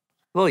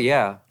 well,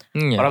 yeah.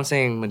 Yeah. But I'm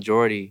saying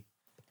majority.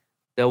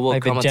 There will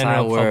Like the come a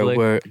general time where public.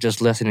 we're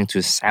just listening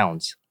to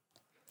sounds.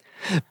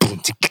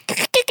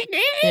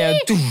 Yeah.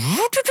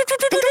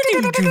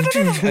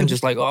 And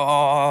just like,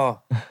 oh,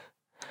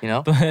 you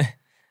know? But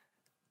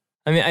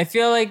I mean, I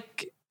feel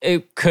like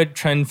it could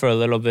trend for a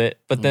little bit,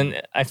 but then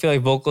I feel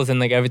like vocals and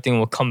like everything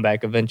will come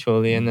back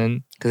eventually, and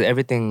then Because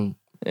everything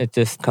it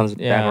just comes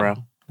back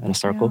around in a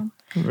circle.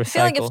 I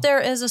feel like if there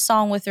is a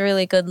song with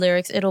really good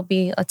lyrics, it'll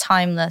be a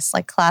timeless,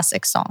 like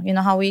classic song. You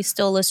know how we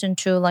still listen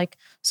to like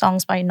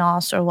songs by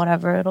Nas or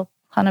whatever. It'll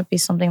kind of be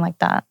something like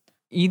that.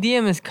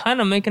 EDM is kind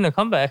of making a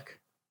comeback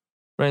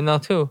right now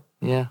too.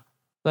 Yeah.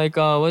 Like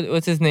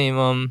what's his name?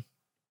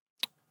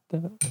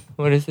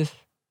 What is this?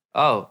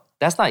 Oh,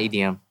 that's not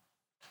EDM.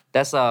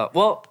 That's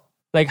well,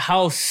 Like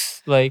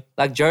house, like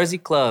Jersey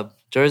Club,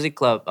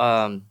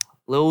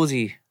 Lil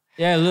Uzi.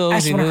 yeah, Lil I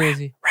Uzi, just wanna Lil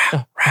Uzi.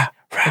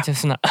 I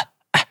just wanna,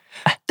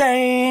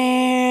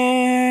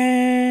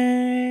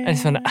 Damn. I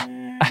just wanna,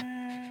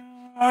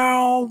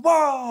 Oh,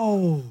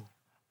 whoa.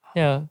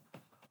 yeah.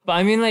 But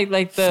I mean,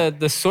 like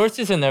the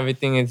sources and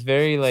everything is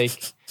very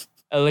like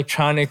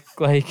electronic,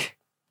 like.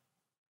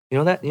 You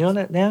know that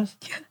dance?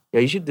 Yeah,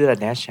 you should do that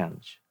dance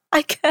challenge.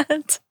 I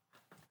can't.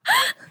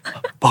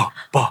 Ba,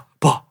 ba,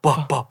 ba,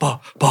 ba, ba,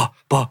 ba, ba,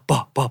 ba,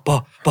 ba, ba,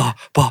 ba, ba,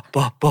 ba,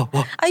 ba, ba,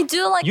 ba. I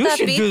do like You that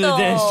should beat do the though.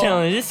 dance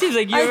challenge. It seems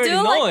like you I already do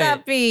know like it.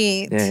 that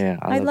beat. Yeah,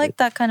 I love like it.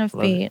 that kind of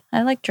Love it. beat.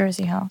 I like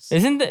Jersey House.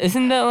 Isn't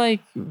that like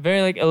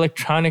very like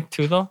electronic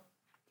too though?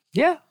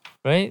 Yeah.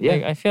 Right? Yeah.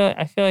 Like I feel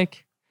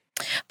like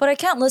But I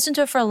can't listen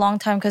to it for a long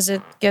time because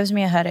it gives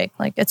me a headache.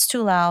 Like it's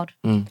too loud.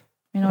 Mm.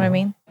 You know what I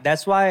mean?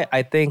 That's why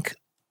I think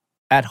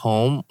at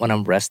home when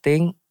I'm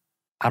resting,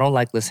 I don't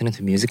like listening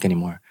to music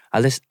anymore.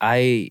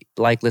 I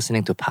like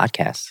listening to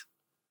podcasts.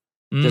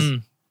 Just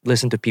mm,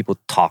 listen to people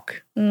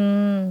talk.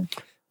 Mm.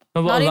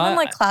 no, but Not a even lot-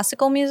 like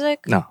classical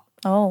music? No.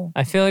 Oh.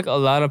 I feel like a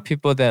lot of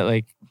people that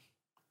like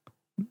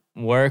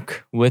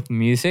work with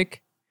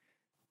music,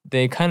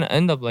 they kind of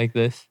end up like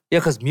this. Yeah,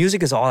 because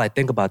music is all I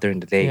think about during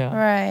the day. Yeah.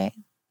 Right.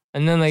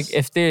 And then like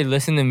if they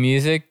listen to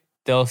music,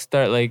 they'll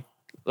start like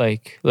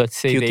let's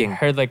say Puking. they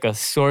heard like a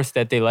source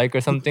that they like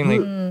or something, like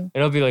Mm.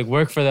 it'll be like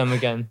work for them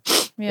again.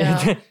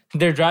 Yeah.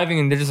 They're driving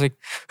and they're just like,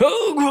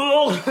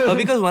 But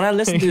because when I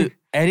listen to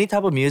any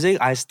type of music,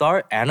 I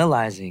start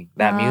analyzing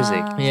that music.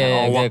 Ah.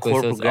 Yeah, Oh, exactly. what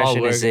chord So it's all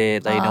progression is work.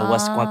 it?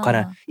 Like, what kind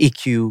of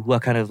EQ,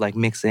 what kind of like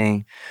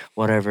mixing,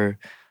 whatever.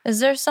 Is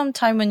there some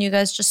time when you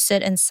guys just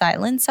sit in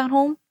silence at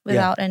home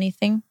without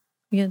anything?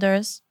 There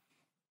is?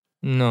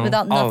 no.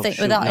 Without Oh, nothing,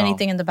 shoot, without no.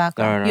 anything in the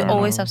background. No, You no,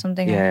 always no. have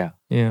something on. Yeah.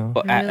 Yeah.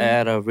 But Really?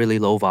 at a really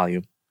low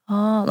volume.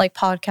 Oh, like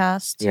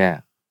podcast?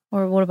 Yeah.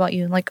 Or what about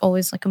you? Like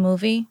always like a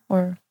movie?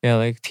 Or Yeah,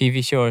 like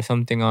TV show or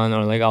something on,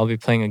 or like I'll be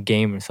playing a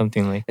game or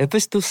something like. If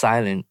it's too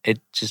silent, it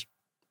just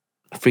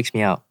freaks me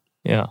out.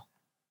 Yeah.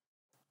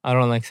 I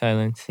don't like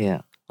silence.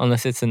 Yeah.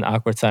 Unless it's an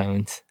awkward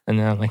silence. And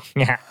then I'm like,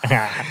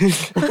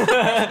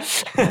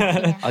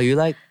 Are you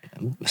like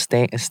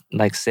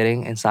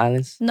sitting in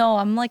silence? no,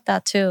 I'm like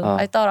that too. Oh.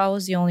 I thought I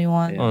was the only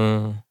one.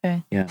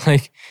 Okay. Yeah.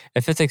 Like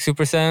if it's like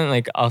super silent,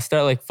 like I'll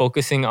start like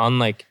focusing on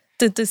like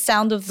The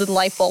sound of the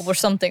light bulb or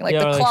something, like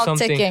yeah, the or, clock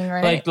something, ticking,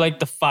 right? Like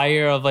the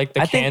fire of like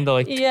the I think- candle.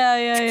 Like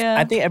yeah.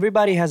 I think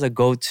everybody has a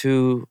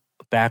go-to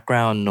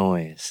background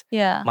noise.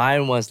 yeah.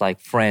 Mine was like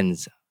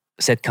Friends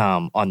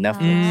sitcom on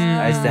Netflix.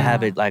 I used to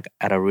have it like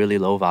at a really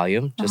low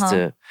volume just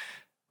to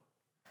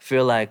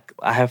feel like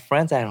I have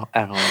friends at home.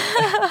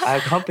 I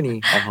have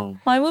company at home.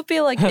 Mine would be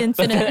like but then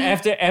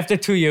infinite. after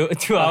 2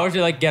 hours,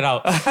 you're like, get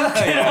out.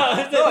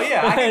 Oh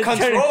yeah, I can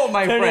control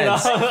my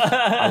friends.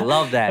 I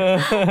love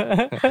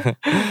that.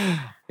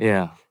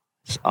 Yeah,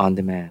 it's on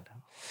demand.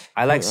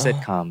 I like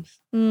sitcoms.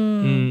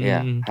 Mm.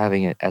 Yeah,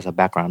 having it as a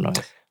background noise.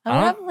 I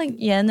would have like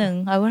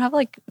예능. I would have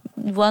like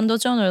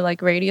무한도전 or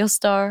like Radio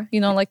Star. You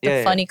know, like the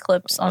Yeah. funny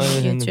clips on Oh,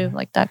 yeah. YouTube,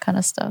 like that kind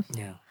of stuff.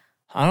 Yeah.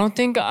 I don't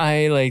think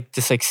I like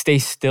just like stay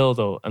still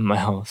though in my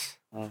house.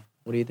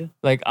 What do you do?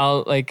 Like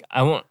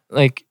I won't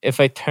like if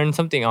I turn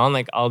something on,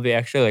 like I'll be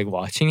actually like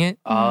watching it.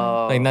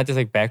 Oh, Like not just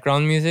like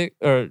background music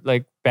or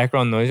like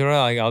background noise or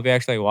whatever. Like I'll be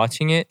actually like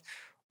watching it,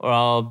 or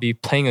I'll be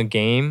playing a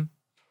game.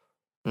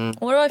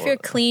 What about if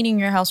you're cleaning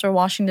your house or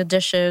washing the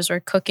dishes or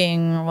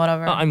cooking or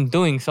whatever? No, I'm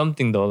doing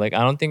something though. Like I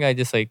don't think I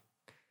just like.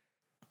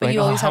 But like,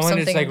 you always I have want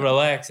to just something- like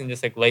relax and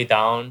just like lay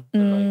down.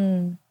 and, like,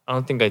 Mm. I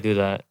don't think I do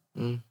that.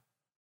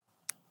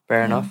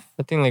 fair enough.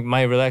 I think like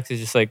my relax is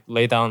just like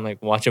lay down, like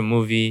watch a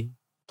movie,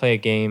 play a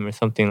game or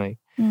something like.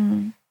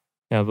 Mm.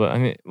 Yeah, but I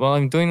mean, well,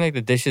 I'm doing like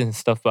the dishes and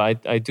stuff,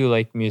 but I do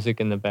like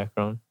music in the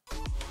background.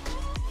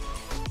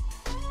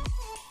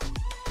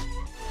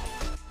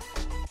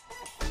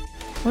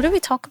 What did we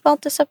talk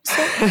about this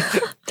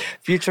episode?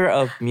 Future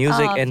of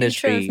music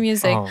industry. Future of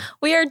music. Oh.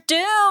 We are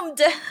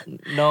doomed.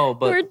 No,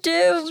 but We're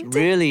doomed.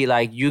 really,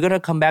 like, you're gonna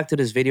come back to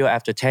this video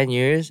after 10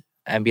 years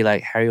and be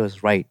like, Harry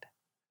was right.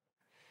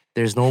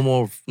 There's no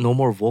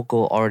more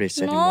vocal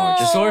artists anymore.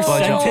 Just No. Short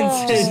bunch of-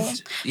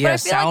 sentences. yeah, I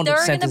feel like there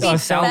are gonna be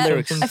sound better-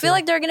 lyrics. I feel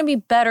like there are going to be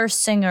better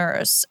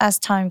singers as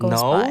time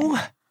goes by. No,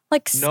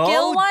 Like No.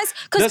 skill wise,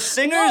 the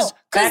singers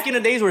back in the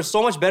days were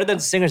so much better than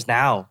the singers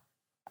now.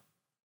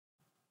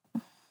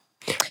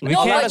 We No, A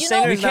lot but of you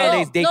know- singers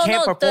nowadays, they no,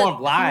 can't no, perform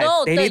the- live.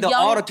 no, they the need the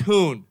young-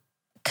 auto-tune.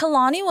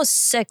 Kalani was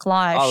sick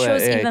live. Oh, She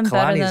was even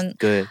better Kalani's than.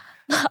 good.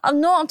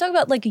 No, I'm talking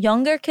about like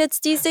younger kids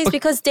these days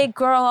because they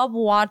grow up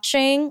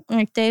watching.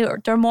 Like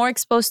they're more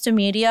exposed to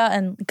media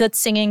and good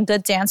singing,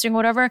 good dancing,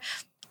 whatever.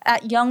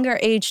 At younger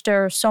age,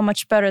 they're so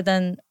much better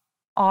than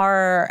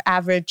our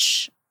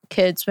average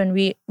kids when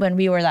we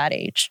were that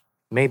age.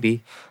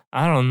 Maybe.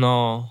 I don't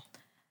know.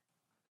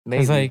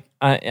 Maybe. It's like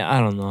I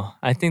don't know.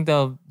 I think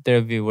they'll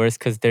be worse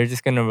because they're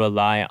just gonna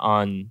rely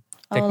on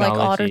Oh, technology.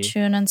 like auto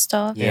tune and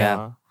stuff.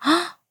 Yeah.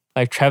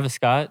 Like Travis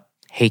Scott.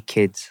 Hate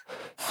kids.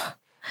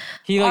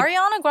 He like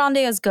Ariana Grande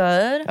is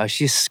good.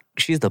 She's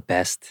the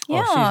best.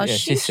 Yeah,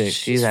 she's sick.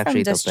 She's from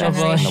actually the this best in the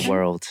generation.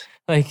 world.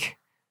 like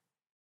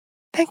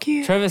Thank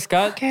you. Travis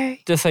Scott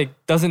Okay. just like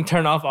doesn't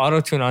turn off auto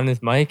tune on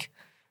his mic.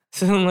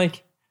 So I'm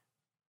like,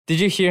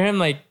 did you hear him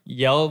like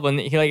yell when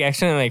he like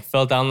accidentally like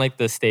fell down like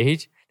the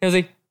stage? He was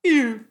like,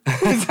 ew.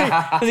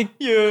 I was like,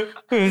 yeah.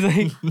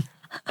 It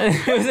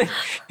was like,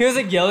 he was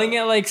like yelling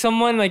at like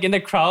someone like in the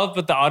crowd,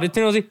 but the auto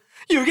tune was like,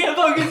 you can't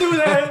fucking do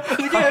that. I was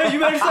like, yeah, you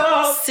better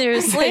stop.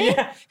 Seriously?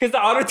 Yeah, because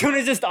the auto tune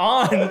is just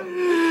on.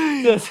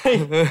 Just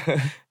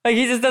like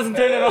he just doesn't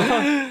turn it off.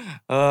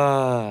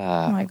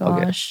 Oh my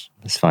Okay. gosh.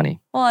 It's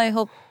funny. Well, I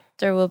hope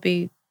there will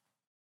be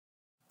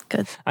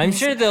good. I'm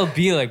sure there'll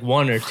be like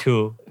one or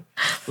two.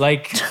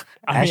 Like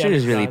Ashley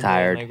is really Ariana Grande,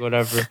 tired. Like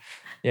whatever.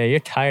 Yeah, you're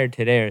tired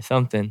today or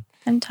something.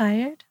 I'm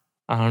tired.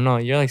 I don't know.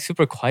 You're like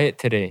super quiet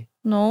today.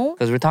 No,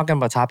 Because we're talking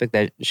about a topic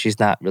that she's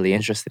not really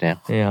interested in.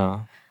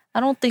 Yeah. I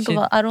don't think She-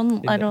 about. I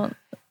don't. I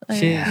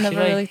never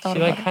really thought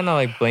she about like kind of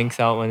like blanks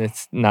out when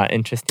it's not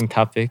interesting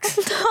topics.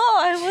 it. No,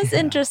 I was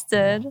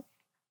interested.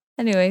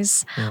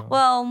 Anyways, Yeah.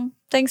 well,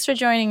 thanks for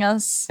joining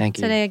us Thank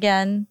you. today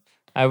again.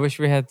 I wish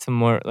we had some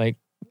more like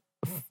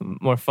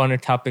more funner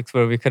topics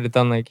where we could have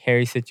done like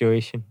Harry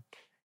situation.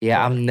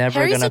 Yeah, I'm never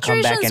Harry gonna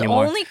come back situations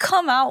anymore. only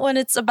come out when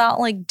it's about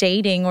like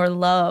dating or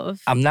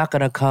love. I'm not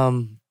gonna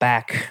come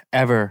back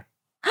ever.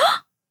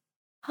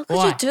 How could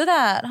Why? you do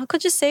that? How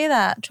could you say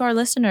that to our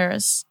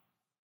listeners?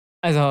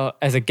 As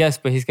a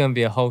guest, but he's gonna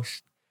be a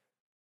host.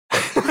 No,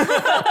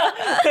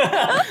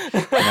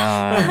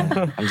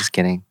 I'm just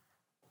kidding.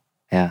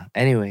 Yeah.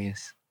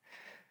 Anyways,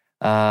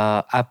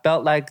 I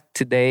felt like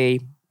today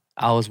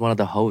I was one of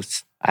the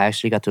hosts. I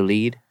actually got to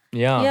lead.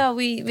 Yeah. Yeah,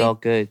 we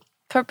Felt good.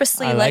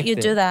 purposely I let liked you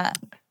it. do that.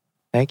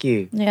 Thank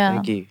you. Yeah.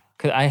 Thank you.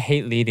 Cause I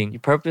hate You leading.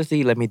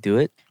 purposely let me do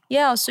it.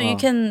 Yeah, so you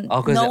can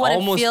Oh, because know it what it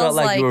almost feels felt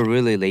like like. you were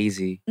really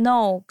lazy.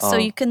 No, so Oh.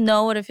 you can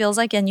know what it feels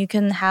like, and you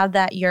can have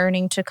that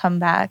yearning to come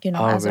back. You know,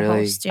 Oh, as a really?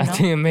 host. You I know,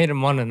 think it made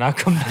him want to not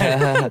come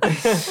back.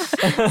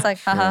 it's like,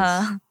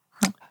 haha.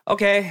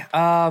 Okay.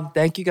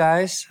 Thank you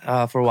guys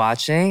for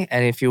watching.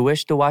 And if you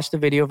wish to watch the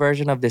video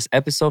version of this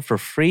episode for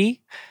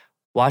free,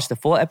 watch the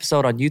full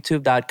episode on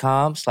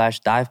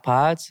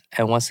youtube.com/divepods.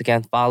 And once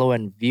again, follow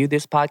and view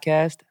this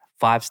podcast.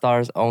 5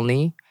 stars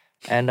only.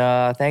 And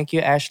thank you,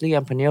 Ashley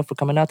and Peniel, for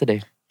coming out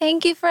today.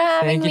 Thank you for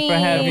having Thank you me. for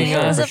having It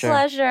was us. a For sure.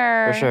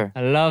 pleasure. For sure.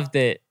 I loved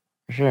it.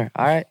 For sure.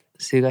 All right.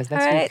 See you guys All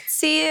next right. week.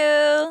 See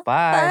you.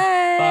 Bye.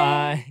 Bye.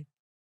 Bye.